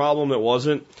was a problem that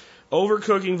wasn't.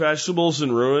 Overcooking vegetables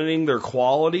and ruining their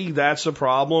quality, that's a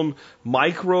problem.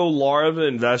 Micro larvae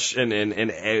and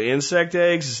insect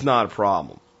eggs is not a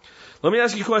problem. Let me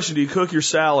ask you a question. Do you cook your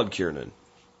salad, Kieran?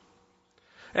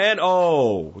 And,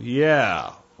 oh,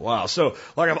 yeah. Wow. So,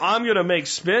 like, if I'm going to make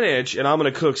spinach and I'm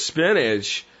going to cook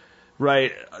spinach,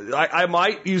 right, I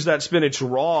might use that spinach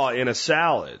raw in a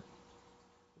salad.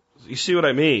 You see what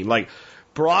I mean? Like,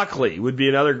 broccoli would be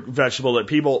another vegetable that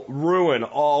people ruin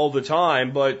all the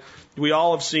time, but we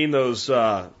all have seen those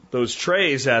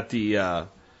trays at the,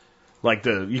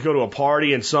 you go to a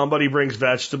party and somebody brings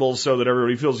vegetables so that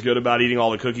everybody feels good about eating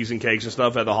all the cookies and cakes and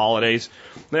stuff at the holidays.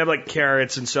 They have like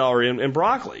carrots and celery and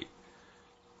broccoli.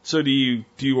 So do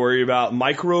you worry about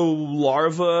micro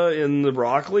larvae in the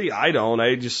broccoli? I don't.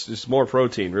 It's more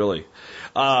protein, really.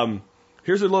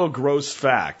 Here's a little gross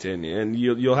fact, and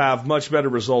you'll have much better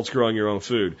results growing your own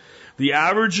food. The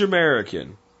average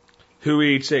American who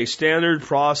eats a standard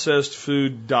processed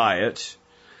food diet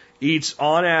eats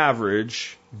on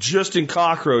average, just in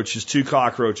cockroaches, 2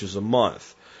 cockroaches a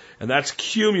month. And that's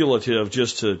cumulative,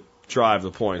 just to drive the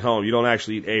point home. You don't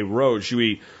actually eat a roach. You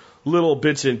eat little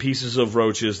bits and pieces of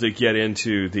roaches that get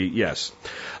into the, yes.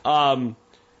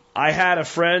 I had a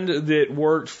friend that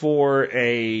worked for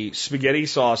a spaghetti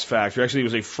sauce factory. Actually, he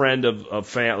was a friend of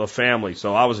family.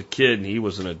 So I was a kid and he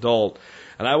was an adult.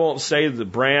 And I won't say the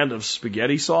brand of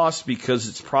spaghetti sauce because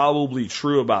it's probably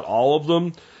true about all of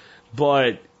them.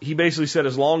 But he basically said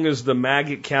as long as the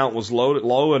maggot count was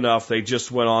low enough, they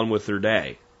just went on with their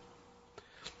day.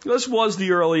 This was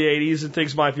the early 80s, and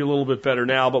things might be a little bit better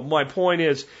now. But my point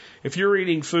is, if you're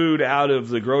eating food out of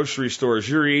the grocery stores,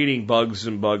 you're eating bugs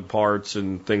and bug parts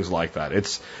and things like that.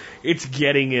 It's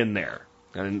getting in there.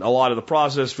 And a lot of the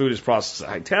processed food is processed at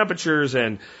high temperatures,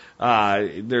 and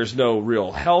there's no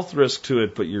real health risk to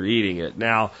it, but you're eating it.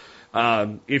 Now,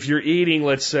 if you're eating,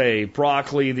 let's say,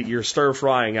 broccoli that you're stir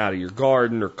frying out of your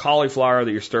garden, or cauliflower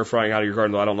that you're stir frying out of your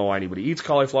garden, though I don't know why anybody eats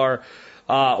cauliflower,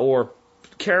 or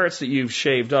carrots that you've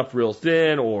shaved up real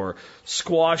thin, or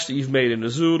squash that you've made into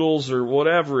zoodles, or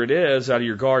whatever it is out of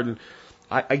your garden,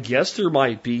 I guess there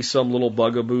might be some little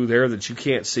bugaboo there that you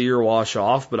can't see or wash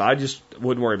off, but I just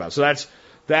wouldn't worry about it. So that's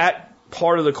that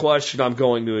part of the question I'm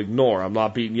going to ignore. I'm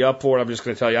not beating you up for it. I'm just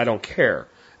going to tell you I don't care,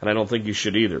 and I don't think you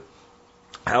should either.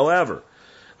 However,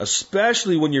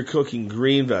 especially when you're cooking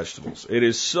green vegetables, it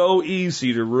is so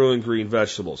easy to ruin green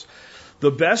vegetables.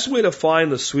 The best way to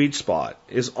find the sweet spot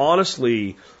is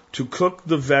honestly to cook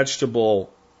the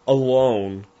vegetable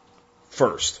alone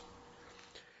first.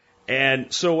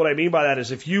 And so what I mean by that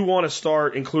is if you want to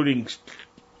start including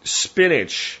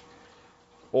spinach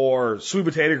or sweet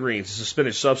potato greens as a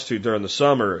spinach substitute during the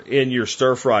summer in your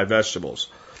stir-fry vegetables,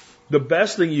 the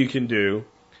best thing you can do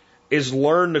is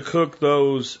learn to cook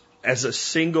those as a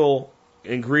single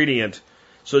ingredient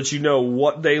so that you know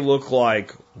what they look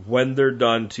like when they're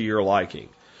done to your liking,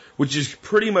 which is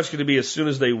pretty much going to be as soon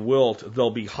as they wilt, they'll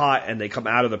be hot and they come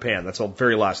out of the pan. That's the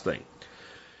very last thing.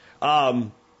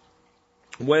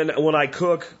 When I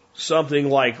cook something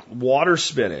like water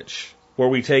spinach, where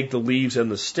we take the leaves and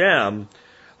the stem,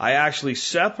 I actually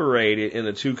separate it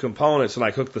into 2 components, and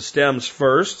I cook the stems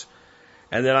first,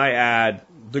 and then I add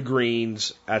the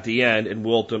greens at the end and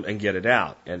wilt them and get it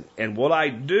out. And what I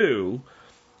do,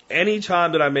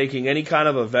 anytime that I'm making any kind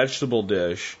of a vegetable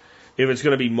dish, if it's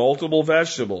going to be multiple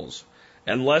vegetables,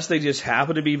 unless they just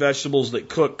happen to be vegetables that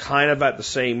cook kind of at the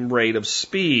same rate of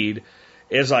speed,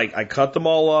 is I cut them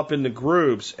all up into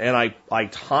groups and I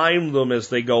time them as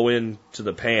they go into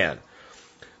the pan.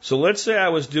 So let's say I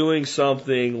was doing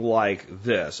something like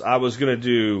this. I was going to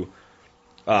do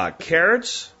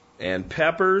carrots and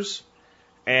peppers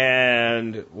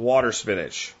and water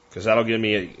spinach, because that'll give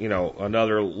me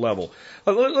another level.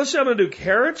 Let's say I'm going to do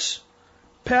carrots,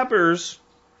 peppers,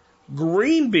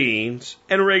 green beans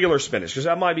and regular spinach, because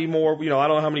that might be more, I don't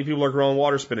know how many people are growing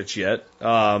water spinach yet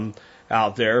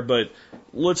out there, but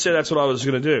let's say that's what I was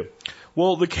going to do.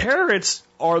 Well, the carrots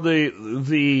are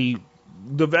the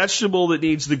vegetable that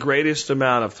needs the greatest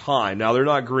amount of time. Now, they're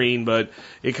not green, but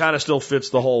it kind of still fits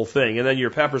the whole thing. And then your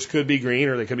peppers could be green,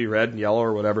 or they could be red and yellow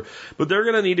or whatever, but they're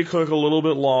going to need to cook a little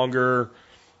bit longer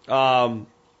than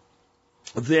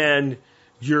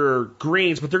your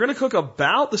greens, but they're going to cook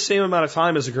about the same amount of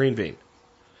time as a green bean.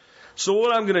 So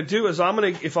what I'm going to do is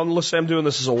let's say I'm doing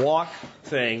this as a wok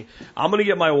thing, I'm going to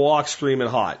get my wok screaming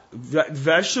hot.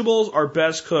 Vegetables are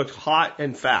best cooked hot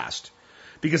and fast,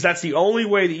 because that's the only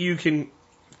way that you can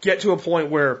get to a point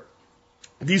where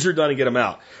these are done and get them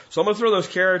out. So I'm going to throw those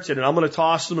carrots in, and I'm going to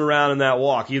toss them around in that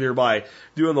wok, either by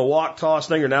doing the wok toss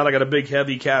thing, or now that I got a big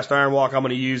heavy cast iron wok, I'm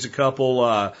going to use a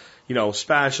couple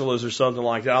spatulas or something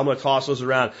like that. I'm going to toss those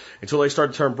around until they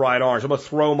start to turn bright orange. I'm going to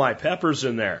throw my peppers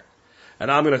in there,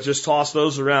 and I'm going to just toss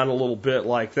those around a little bit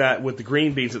like that with the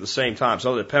green beans at the same time.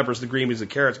 So the peppers, the green beans, the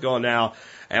carrots going now.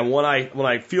 And when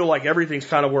I feel like everything's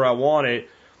kind of where I want it,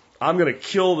 I'm going to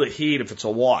kill the heat if it's a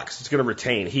wok, 'cause it's going to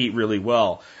retain heat really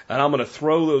well. And I'm going to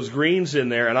throw those greens in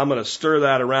there, and I'm going to stir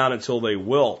that around until they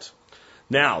wilt.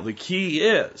 Now, the key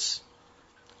is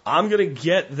I'm going to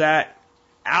get that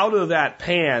out of that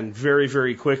pan very,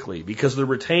 very quickly, because the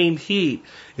retained heat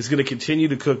is going to continue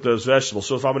to cook those vegetables.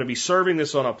 So if I'm going to be serving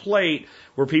this on a plate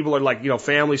where people are like,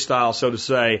 family style, so to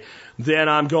say, then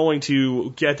I'm going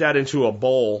to get that into a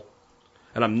bowl,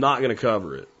 and I'm not going to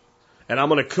cover it. And I'm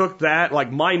going to cook that,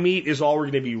 like my meat is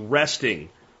already going to be resting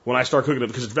when I start cooking it,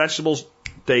 because vegetables,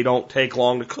 they don't take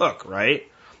long to cook, right?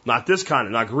 Not this kind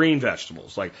of, not green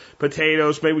vegetables. Like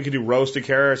potatoes, maybe we could do roasted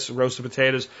carrots, roasted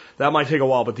potatoes. That might take a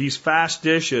while, but these fast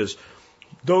dishes,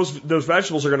 those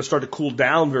vegetables are going to start to cool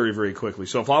down very, very quickly.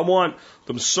 So if I want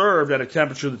them served at a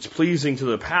temperature that's pleasing to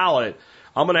the palate,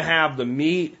 I'm going to have the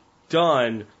meat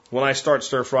done when I start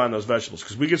stir frying those vegetables.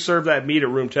 Because we can serve that meat at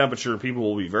room temperature and people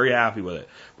will be very happy with it.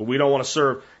 But we don't want to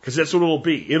serve, because that's what it'll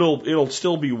be. It'll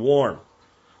still be warm.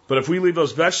 But if we leave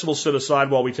those vegetables sit aside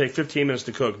while we take 15 minutes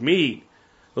to cook meat,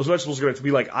 those vegetables are going to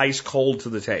be like ice cold to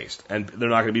the taste, and they're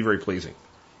not going to be very pleasing.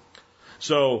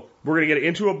 So we're going to get it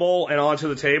into a bowl and onto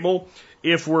the table.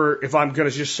 If I'm going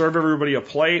to just serve everybody a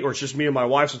plate, or it's just me and my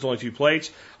wife, so it's only 2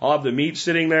 plates, I'll have the meat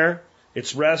sitting there.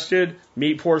 It's rested.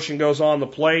 Meat portion goes on the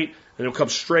plate, and it'll come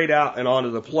straight out and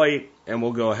onto the plate, and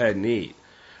we'll go ahead and eat.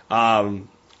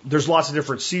 There's lots of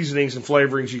different seasonings and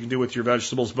flavorings you can do with your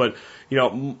vegetables, but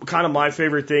kind of my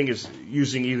favorite thing is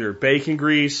using either bacon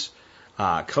grease,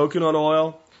 coconut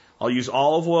oil. I'll use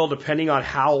olive oil depending on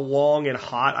how long and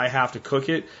hot I have to cook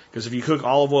it, because if you cook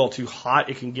olive oil too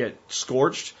hot, it can get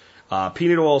scorched.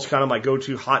 Peanut oil is kind of my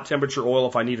go-to hot temperature oil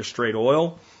if I need a straight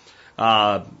oil.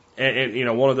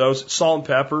 And one of those, salt and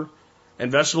pepper,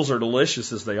 and vegetables are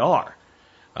delicious as they are.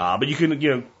 But you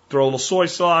can, throw a little soy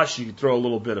sauce, you can throw a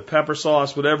little bit of pepper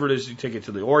sauce, whatever it is, you take it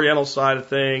to the Oriental side of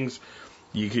things.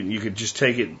 You could just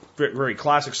take it very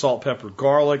classic salt, pepper,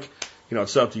 garlic.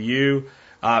 It's up to you.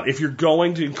 If you're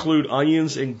going to include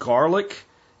onions and garlic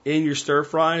in your stir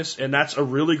fries, and that's a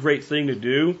really great thing to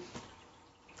do,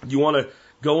 you want to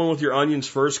go in with your onions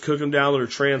first, cook them down to they're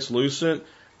translucent,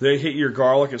 then hit your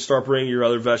garlic and start bringing your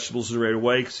other vegetables in right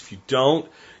away, because if you don't,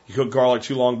 you cook garlic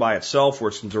too long by itself where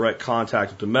it's in direct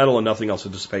contact with the metal and nothing else to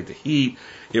dissipate the heat,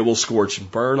 it will scorch and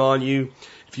burn on you.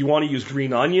 If you want to use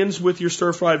green onions with your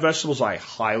stir-fried vegetables, I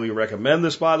highly recommend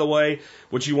this, by the way.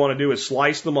 What you want to do is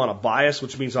slice them on a bias,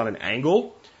 which means on an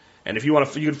angle. And if you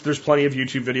want to, there's plenty of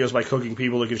YouTube videos by cooking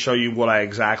people that can show you what I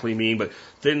exactly mean. But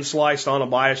thin sliced on a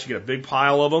bias, you get a big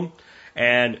pile of them.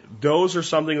 And those are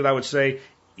something that I would say,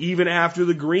 even after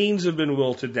the greens have been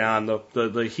wilted down,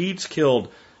 the heat's killed,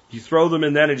 you throw them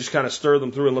in then and just kind of stir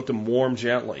them through and let them warm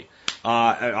gently.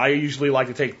 I usually like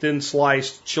to take thin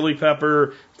sliced chili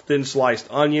pepper, thin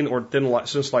sliced onion, or thin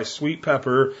sliced sweet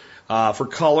pepper for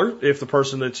color, if the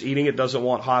person that's eating it doesn't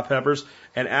want hot peppers,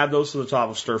 and add those to the top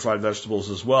of stir-fried vegetables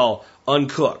as well,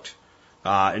 uncooked.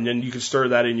 And then you can stir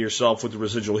that in yourself with the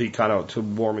residual heat kind of to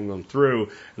warming them through.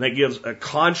 And that gives a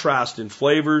contrast in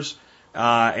flavors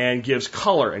and gives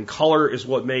color. And color is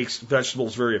what makes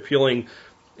vegetables very appealing.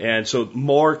 And so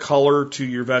more color to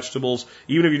your vegetables.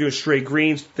 Even if you're doing straight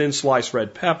greens, thin sliced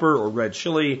red pepper or red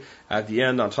chili at the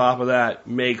end on top of that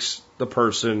makes the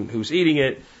person who's eating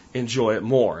it enjoy it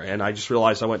more. And I just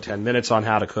realized I went 10 minutes on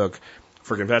how to cook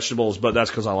freaking vegetables, but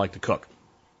that's because I like to cook.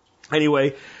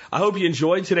 Anyway, I hope you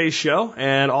enjoyed today's show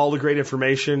and all the great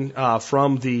information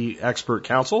from the expert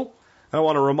council. I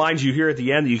want to remind you here at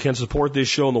the end that you can support this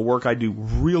show and the work I do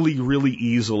really, really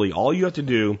easily. All you have to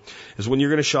do is when you're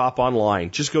going to shop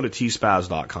online, just go to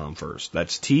tspaz.com first.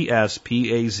 That's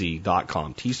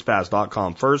TSPAZ.com,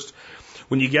 tspaz.com first.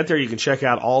 When you get there, you can check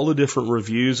out all the different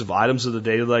reviews of items of the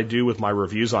day that I do with my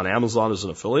reviews on Amazon as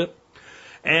an affiliate.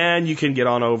 And you can get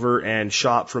on over and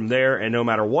shop from there. And no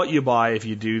matter what you buy, if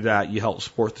you do that, you help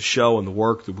support the show and the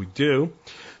work that we do.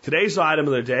 Today's item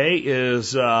of the day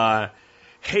is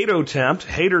Hater Tempt.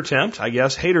 I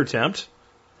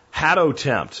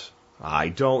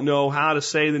don't know how to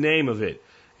say the name of it.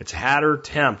 It's Hatter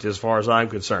Tempt as far as I'm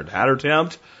concerned. Hatter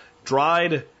Tempt,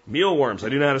 dried mealworms. I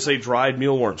do know how to say dried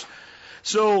mealworms.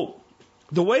 So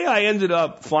the way I ended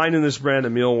up finding this brand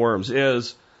of mealworms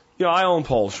is, I own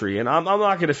poultry, and I'm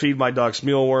not going to feed my ducks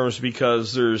mealworms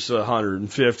because there's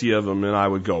 150 of them, and I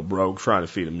would go broke trying to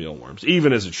feed them mealworms,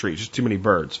 even as a treat, just too many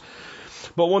birds.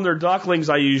 But when they're ducklings,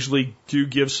 I usually do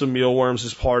give some mealworms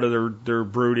as part of their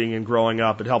brooding and growing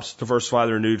up. It helps diversify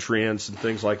their nutrients and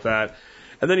things like that.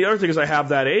 And then the other thing is I have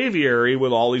that aviary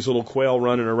with all these little quail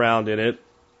running around in it.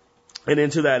 And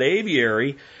into that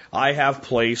aviary, I have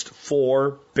placed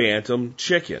 4 bantam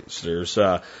chickens. There's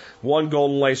one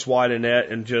golden lace white net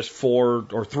and just 4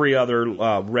 or 3 other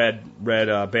red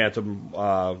bantam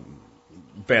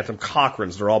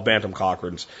Cochrans. They're all bantam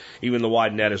Cochrans. Even the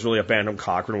wide net is really a bantam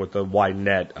Cochran with the wide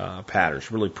net pattern.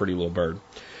 It's a really pretty little bird.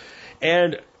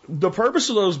 And the purpose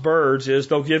of those birds is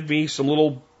they'll give me some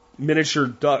little miniature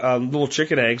little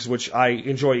chicken eggs, which I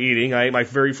enjoy eating. I ate my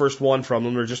very first one from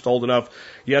them. They're just old enough.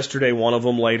 Yesterday, one of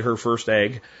them laid her first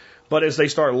egg. But as they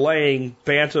start laying,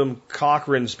 bantam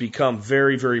Cochrans become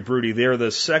very, very broody. They're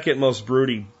the second most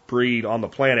broody breed on the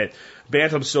planet.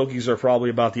 Bantam Silkies are probably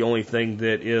about the only thing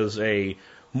that is a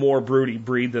more broody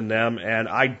breed than them, and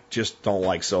I just don't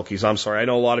like Silkies. I'm sorry. I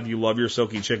know a lot of you love your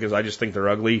Silky chickens. I just think they're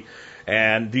ugly.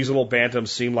 And these little bantams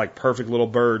seem like perfect little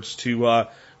birds to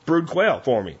brood quail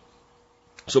for me.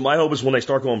 So my hope is when they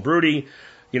start going broody,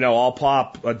 I'll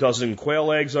pop a dozen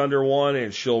quail eggs under one,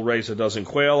 and she'll raise a dozen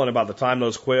quail. And about the time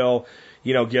those quail,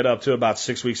 get up to about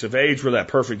 6 weeks of age, we're that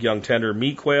perfect young tender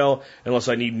meat quail. Unless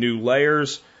I need new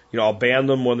layers, I'll band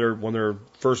them when they're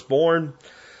first born,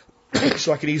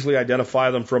 so I can easily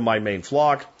identify them from my main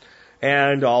flock.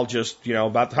 And I'll just,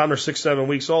 about the time they're 6-7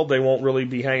 weeks old, they won't really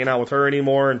be hanging out with her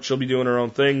anymore, and she'll be doing her own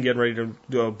thing, getting ready to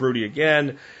do a broody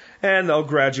again, and they'll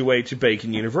graduate to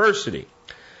Bacon University.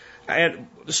 And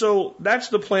so that's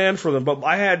the plan for them. But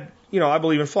I had, I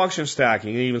believe in function stacking,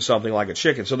 and even something like a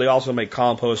chicken. So they also make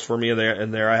compost for me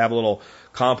there. I have a little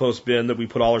compost bin that we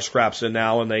put all our scraps in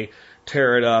now, and they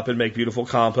tear it up and make beautiful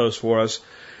compost for us.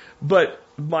 But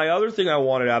my other thing I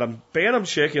wanted out of bantam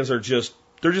chickens they're just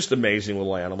amazing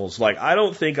little animals. Like, I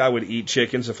don't think I would eat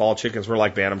chickens if all chickens were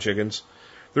like bantam chickens.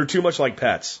 They're too much like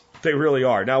pets. They really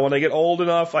are. Now, when they get old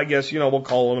enough, I guess, we'll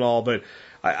call them and all, but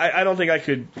I don't think I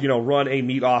could, run a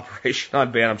meat operation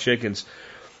on bantam chickens.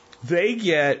 They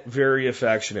get very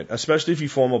affectionate, especially if you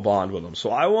form a bond with them.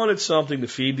 So I wanted something to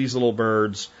feed these little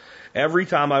birds every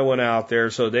time I went out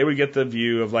there, so they would get the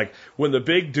view of, like, when the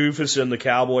big doofus in the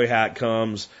cowboy hat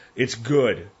comes, it's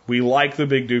good. We like the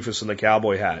big doofus in the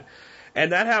cowboy hat.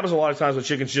 And that happens a lot of times with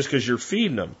chickens just because you're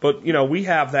feeding them. But, we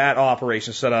have that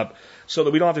operation set up so that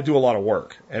we don't have to do a lot of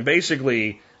work. And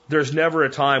basically, there's never a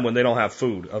time when they don't have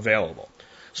food available.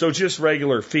 So just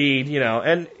regular feed,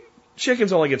 and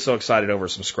chickens only get so excited over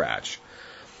some scratch.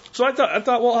 So I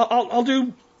thought, well, I'll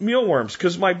do mealworms,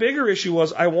 because my bigger issue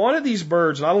was I wanted these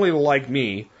birds not only to like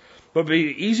me, but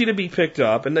be easy to be picked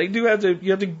up. And you have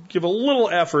to give a little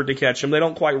effort to catch them. They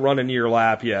don't quite run into your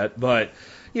lap yet, but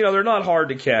they're not hard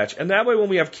to catch. And that way, when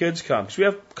we have kids come, because we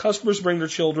have customers bring their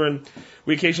children,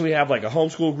 we occasionally have like a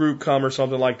homeschool group come or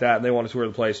something like that, and they want to tour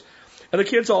the place. And the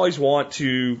kids always want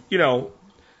to,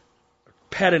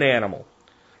 pet an animal.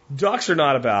 Ducks are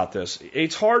not about this.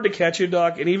 It's hard to catch a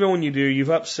duck, and even when you do, you've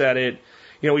upset it.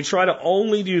 We try to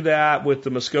only do that with the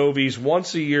Muscovies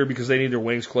once a year because they need their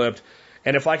wings clipped.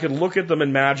 And if I could look at them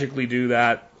and magically do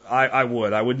that, I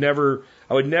would. I would never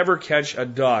catch a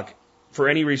duck for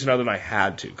any reason other than I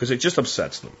had to, because it just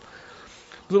upsets them.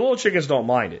 The little chickens don't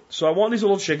mind it. So I want these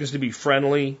little chickens to be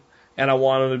friendly, and I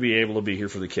want them to be able to be here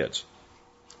for the kids.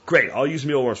 Great, I'll use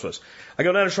mealworms for this. I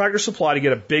go down to Tractor Supply to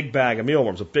get a big bag of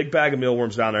mealworms. A big bag of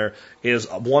mealworms down there is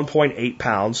 1.8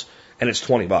 pounds, and it's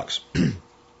 $20.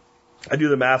 I do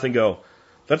the math and go,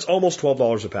 that's almost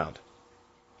 $12 a pound.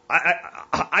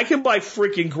 I can buy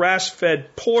freaking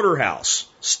grass-fed porterhouse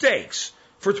steaks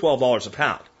for $12 a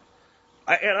pound.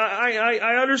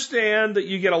 I understand that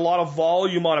you get a lot of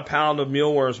volume on a pound of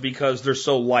mealworms because they're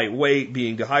so lightweight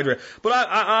being dehydrated, but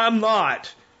I'm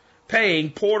not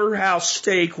paying porterhouse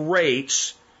steak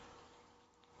rates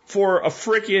for a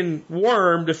frickin'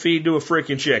 worm to feed to a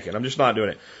frickin' chicken. I'm just not doing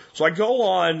it. So I go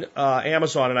on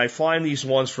Amazon and I find these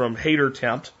ones from Hater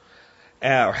Tempt,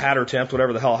 or Hatter Tempt,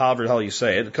 whatever the hell, however the hell you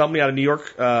say it. A company out of New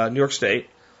York State.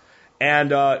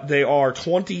 And they are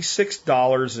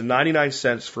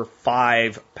 $26.99 for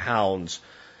 5 pounds.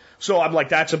 So I'm like,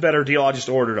 that's a better deal. I just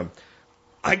ordered them.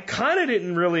 I kind of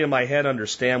didn't really in my head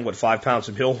understand what 5 pounds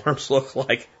of mealworms look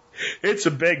like. It's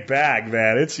a big bag,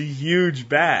 man. It's a huge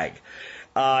bag.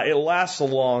 It lasts a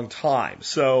long time.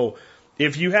 So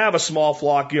if you have a small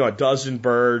flock, a dozen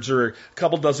birds or a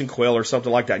couple dozen quail or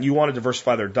something like that, and you want to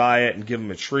diversify their diet and give them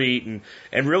a treat and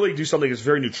really do something that's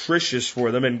very nutritious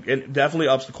for them and definitely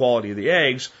ups the quality of the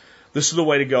eggs, this is the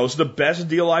way to go. It's the best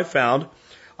deal I found.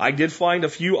 I did find a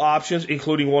few options,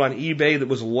 including one on eBay that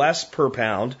was less per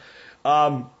pound,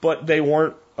 but they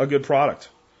weren't a good product.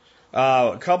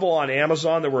 A couple on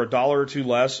Amazon that were $1 or $2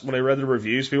 less. When I read the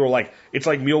reviews, people were like, it's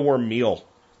like mealworm meal.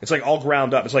 It's like all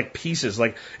ground up. It's like pieces.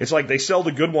 It's like they sell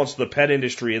the good ones to the pet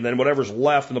industry, and then whatever's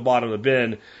left in the bottom of the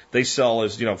bin, they sell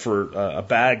as, for a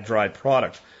bag dried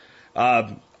product.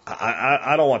 I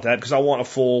don't want that because I want a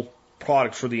full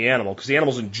product for the animal because the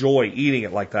animals enjoy eating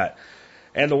it like that.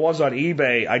 And the ones on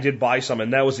eBay, I did buy some,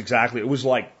 and that was it was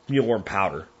like mealworm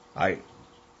powder.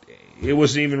 It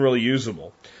wasn't even really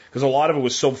usable because a lot of it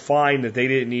was so fine that they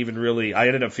didn't even really, I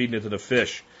ended up feeding it to the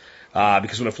fish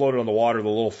because when it floated on the water, the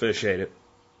little fish ate it.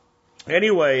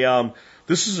 Anyway,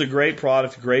 this is a great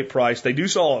product, a great price. They do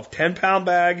sell a 10-pound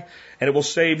bag, and it will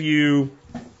save you,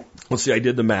 let's see, I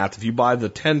did the math. If you buy the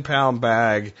 10-pound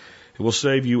bag, it will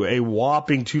save you a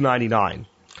whopping $2.99.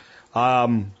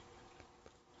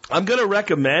 I'm going to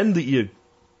recommend that you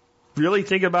really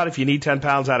think about if you need 10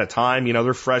 pounds at a time.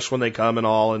 They're fresh when they come and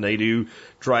all, and they do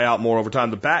dry out more over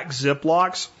time. The back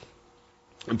Ziplocs,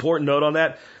 important note on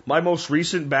that. My most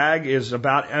recent bag is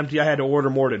about empty. I had to order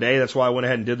more today. That's why I went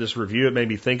ahead and did this review. It made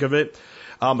me think of it.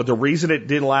 But the reason it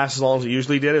didn't last as long as it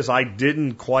usually did is I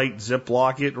didn't quite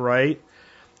Ziploc it right.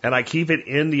 And I keep it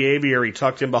in the aviary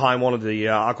tucked in behind one of the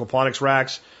aquaponics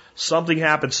racks. Something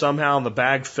happened somehow and the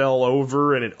bag fell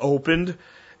over and it opened.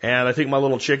 And I think my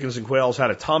little chickens and quails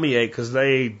had a tummy ache because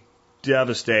they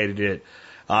devastated it.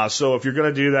 So if you're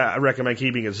going to do that, I recommend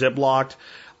keeping it Ziplocked.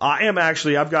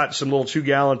 I've got some little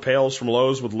 2-gallon pails from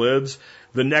Lowe's with lids.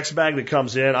 The next bag that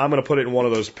comes in, I'm going to put it in one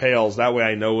of those pails. That way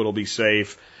I know it'll be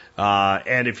safe.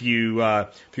 And if you're going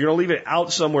to leave it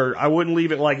out somewhere, I wouldn't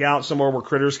leave it out somewhere where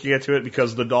critters can get to it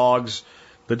because the dogs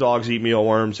eat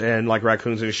mealworms and like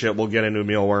raccoons and shit will get into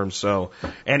mealworms. So,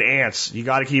 and ants, you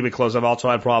got to keep it closed. I've also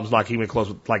had problems not keeping it closed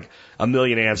with like a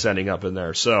million ants ending up in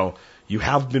there. So you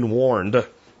have been warned.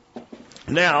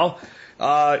 Now,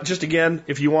 just again,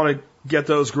 if you want to get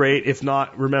those, great. If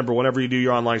not, remember, whenever you do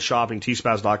your online shopping,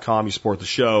 tspaz.com, you support the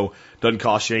show. Doesn't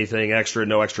cost you anything extra,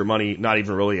 no extra money, not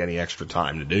even really any extra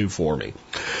time to do for me.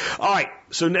 All right,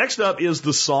 so next up is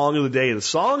the song of the day. The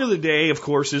song of the day, of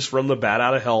course, is from the Bat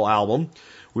Out of Hell album.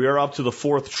 We are up to the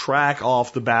 4th track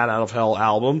off the Bat Out of Hell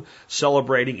album,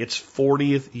 celebrating its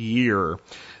 40th year.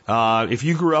 If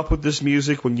you grew up with this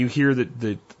music, when you hear that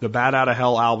the Bat Out of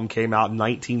Hell album came out in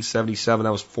 1977,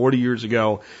 that was 40 years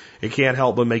ago, it can't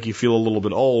help but make you feel a little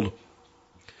bit old.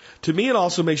 To me, it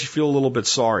also makes you feel a little bit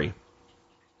sorry.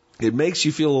 It makes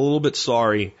you feel a little bit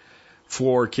sorry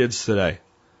for kids today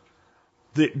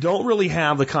that don't really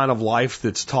have the kind of life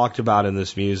that's talked about in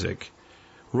this music.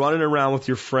 Running around with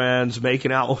your friends,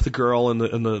 making out with a girl in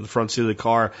the front seat of the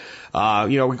car. We're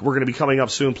going to be coming up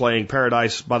soon playing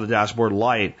Paradise by the Dashboard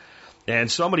Light.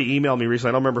 And somebody emailed me recently,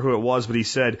 I don't remember who it was, but he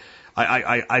said,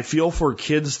 I feel for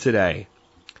kids today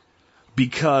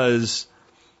because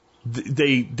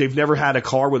they've never had a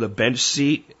car with a bench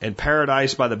seat, and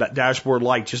Paradise by the Dashboard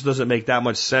Light just doesn't make that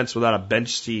much sense without a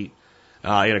bench seat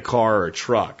in a car or a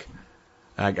truck.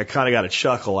 I kind of got a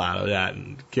chuckle out of that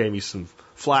and gave me some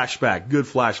good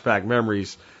flashback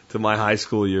memories to my high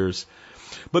school years.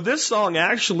 But this song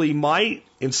actually might,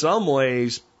 in some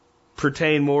ways,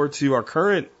 pertain more to our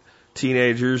current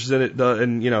teenagers than it does,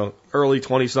 and early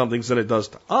 20-somethings than it does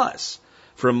to us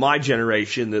from my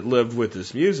generation that lived with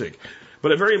this music.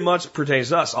 But it very much pertains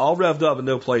to us, all revved up and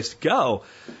no place to go.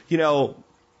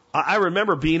 I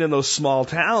remember being in those small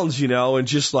towns, and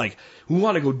just like, we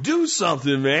want to go do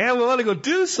something, man. We want to go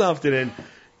do something. And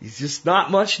it's just not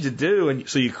much to do. And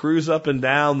so you cruise up and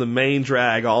down the main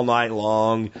drag all night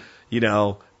long,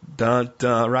 dun,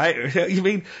 dun, right? I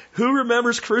mean, who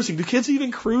remembers cruising? Do kids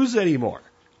even cruise anymore?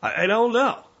 I don't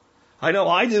know. I know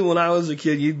I did when I was a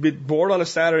kid. You'd be bored on a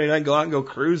Saturday night and go out and go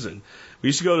cruising. We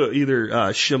used to go to either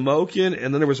Shamokin,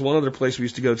 and then there was one other place we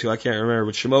used to go to, I can't remember,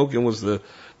 but Shamokin was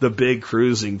the big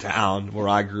cruising town where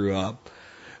I grew up.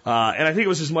 And I think it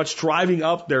was as much driving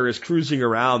up there as cruising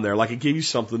around there, like it gave you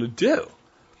something to do.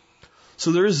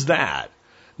 So there's that.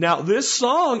 Now, this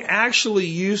song actually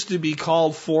used to be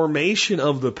called Formation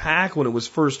of the Pack when it was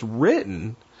first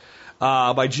written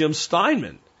by Jim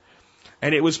Steinman.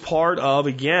 And it was part of,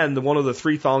 again, one of the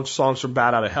three songs from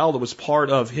Bat Out of Hell that was part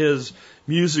of his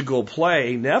musical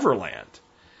play, Neverland.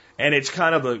 And it's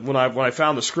kind of, when I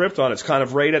found the script on it, it's kind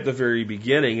of right at the very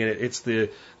beginning, and it's the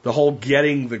whole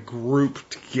getting the group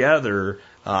together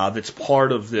that's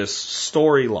part of this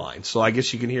storyline. So I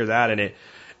guess you can hear that in it.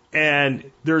 And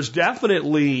there's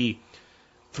definitely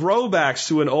throwbacks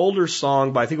to an older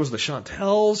song by, I think it was the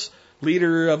Chantels,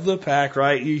 Leader of the Pack,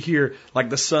 right? You hear, like,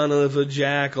 the son of a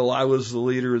jackal, I was the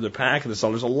leader of the pack in the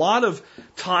song. There's a lot of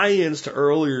tie-ins to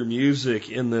earlier music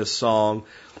in this song.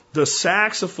 The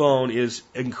saxophone is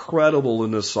incredible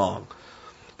in this song.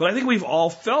 But I think we've all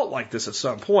felt like this at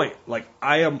some point. Like,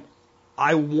 I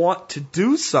want to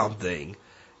do something,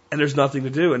 and there's nothing to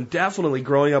do. And definitely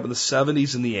growing up in the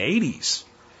 70s and the 80s.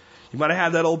 You might have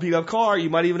had that old beat-up car. You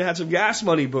might even have had some gas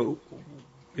money. But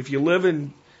if you live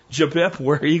in Jabip,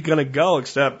 where are you going to go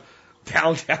except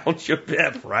downtown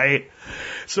Jabip, right?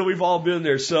 So we've all been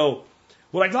there. So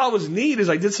what I thought was neat is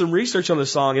I did some research on the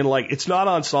song, and like, it's not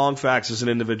on Songfacts as an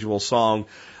individual song.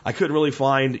 I couldn't really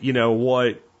find,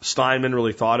 what Steinman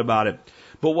really thought about it.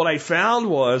 But what I found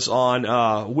was on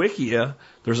Wikia,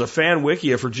 there's a fan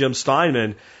Wikia for Jim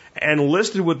Steinman, and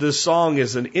listed with this song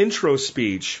is an intro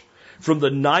speech from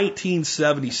the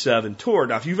 1977 tour.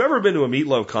 Now, if you've ever been to a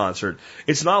Meatloaf concert,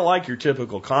 it's not like your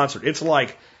typical concert. It's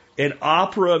like an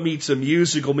opera meets a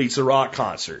musical meets a rock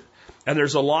concert. And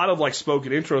there's a lot of like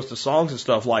spoken intros to songs and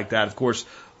stuff like that. Of course,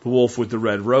 The Wolf with the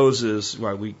Red Roses,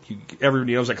 right,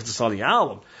 everybody knows that because it's on the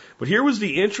album. But here was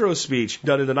the intro speech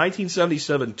done in the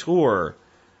 1977 tour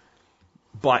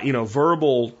by,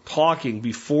 verbal talking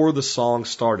before the song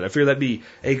started. I figured that'd be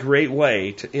a great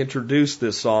way to introduce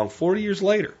this song 40 years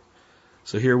later.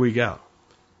 So here we go.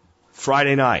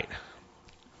 Friday night.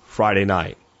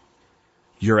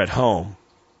 You're at home.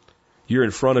 You're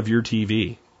in front of your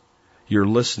TV. You're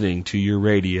listening to your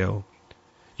radio.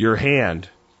 Your hand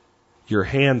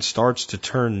starts to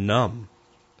turn numb.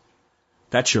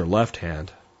 That's your left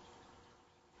hand.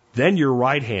 Then your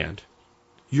right hand.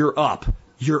 You're up.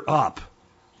 You're out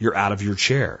of your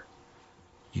chair.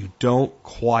 You don't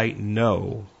quite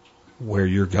know where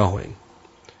you're going.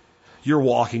 You're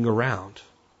walking around.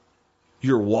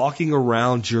 You're walking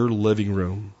around your living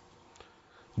room.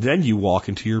 Then you walk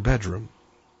into your bedroom.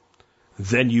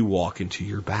 Then you walk into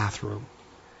your bathroom.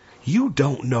 You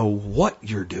don't know what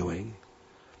you're doing.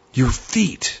 Your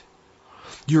feet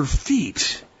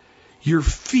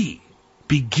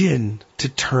begin to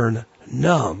turn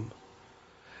numb.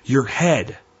 Your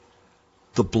head,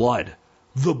 the blood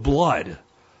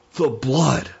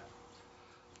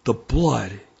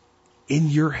in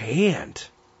your hand.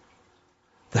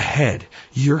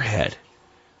 Your head.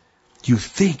 You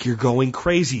think you're going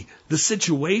crazy. The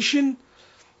situation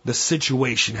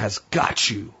has got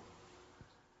you.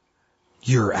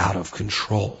 You're out of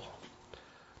control.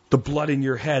 The blood in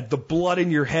your head,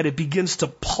 it begins to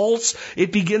pulse.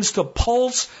 It begins to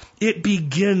pulse and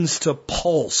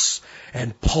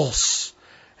pulse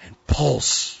and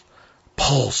pulse,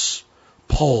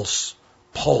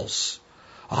 pulse.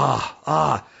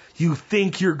 You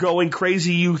think you're going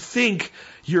crazy. You think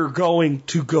you're going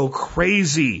to go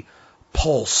crazy.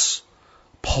 Pulse.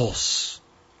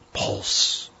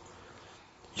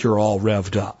 You're all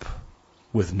revved up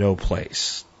with no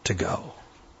place to go.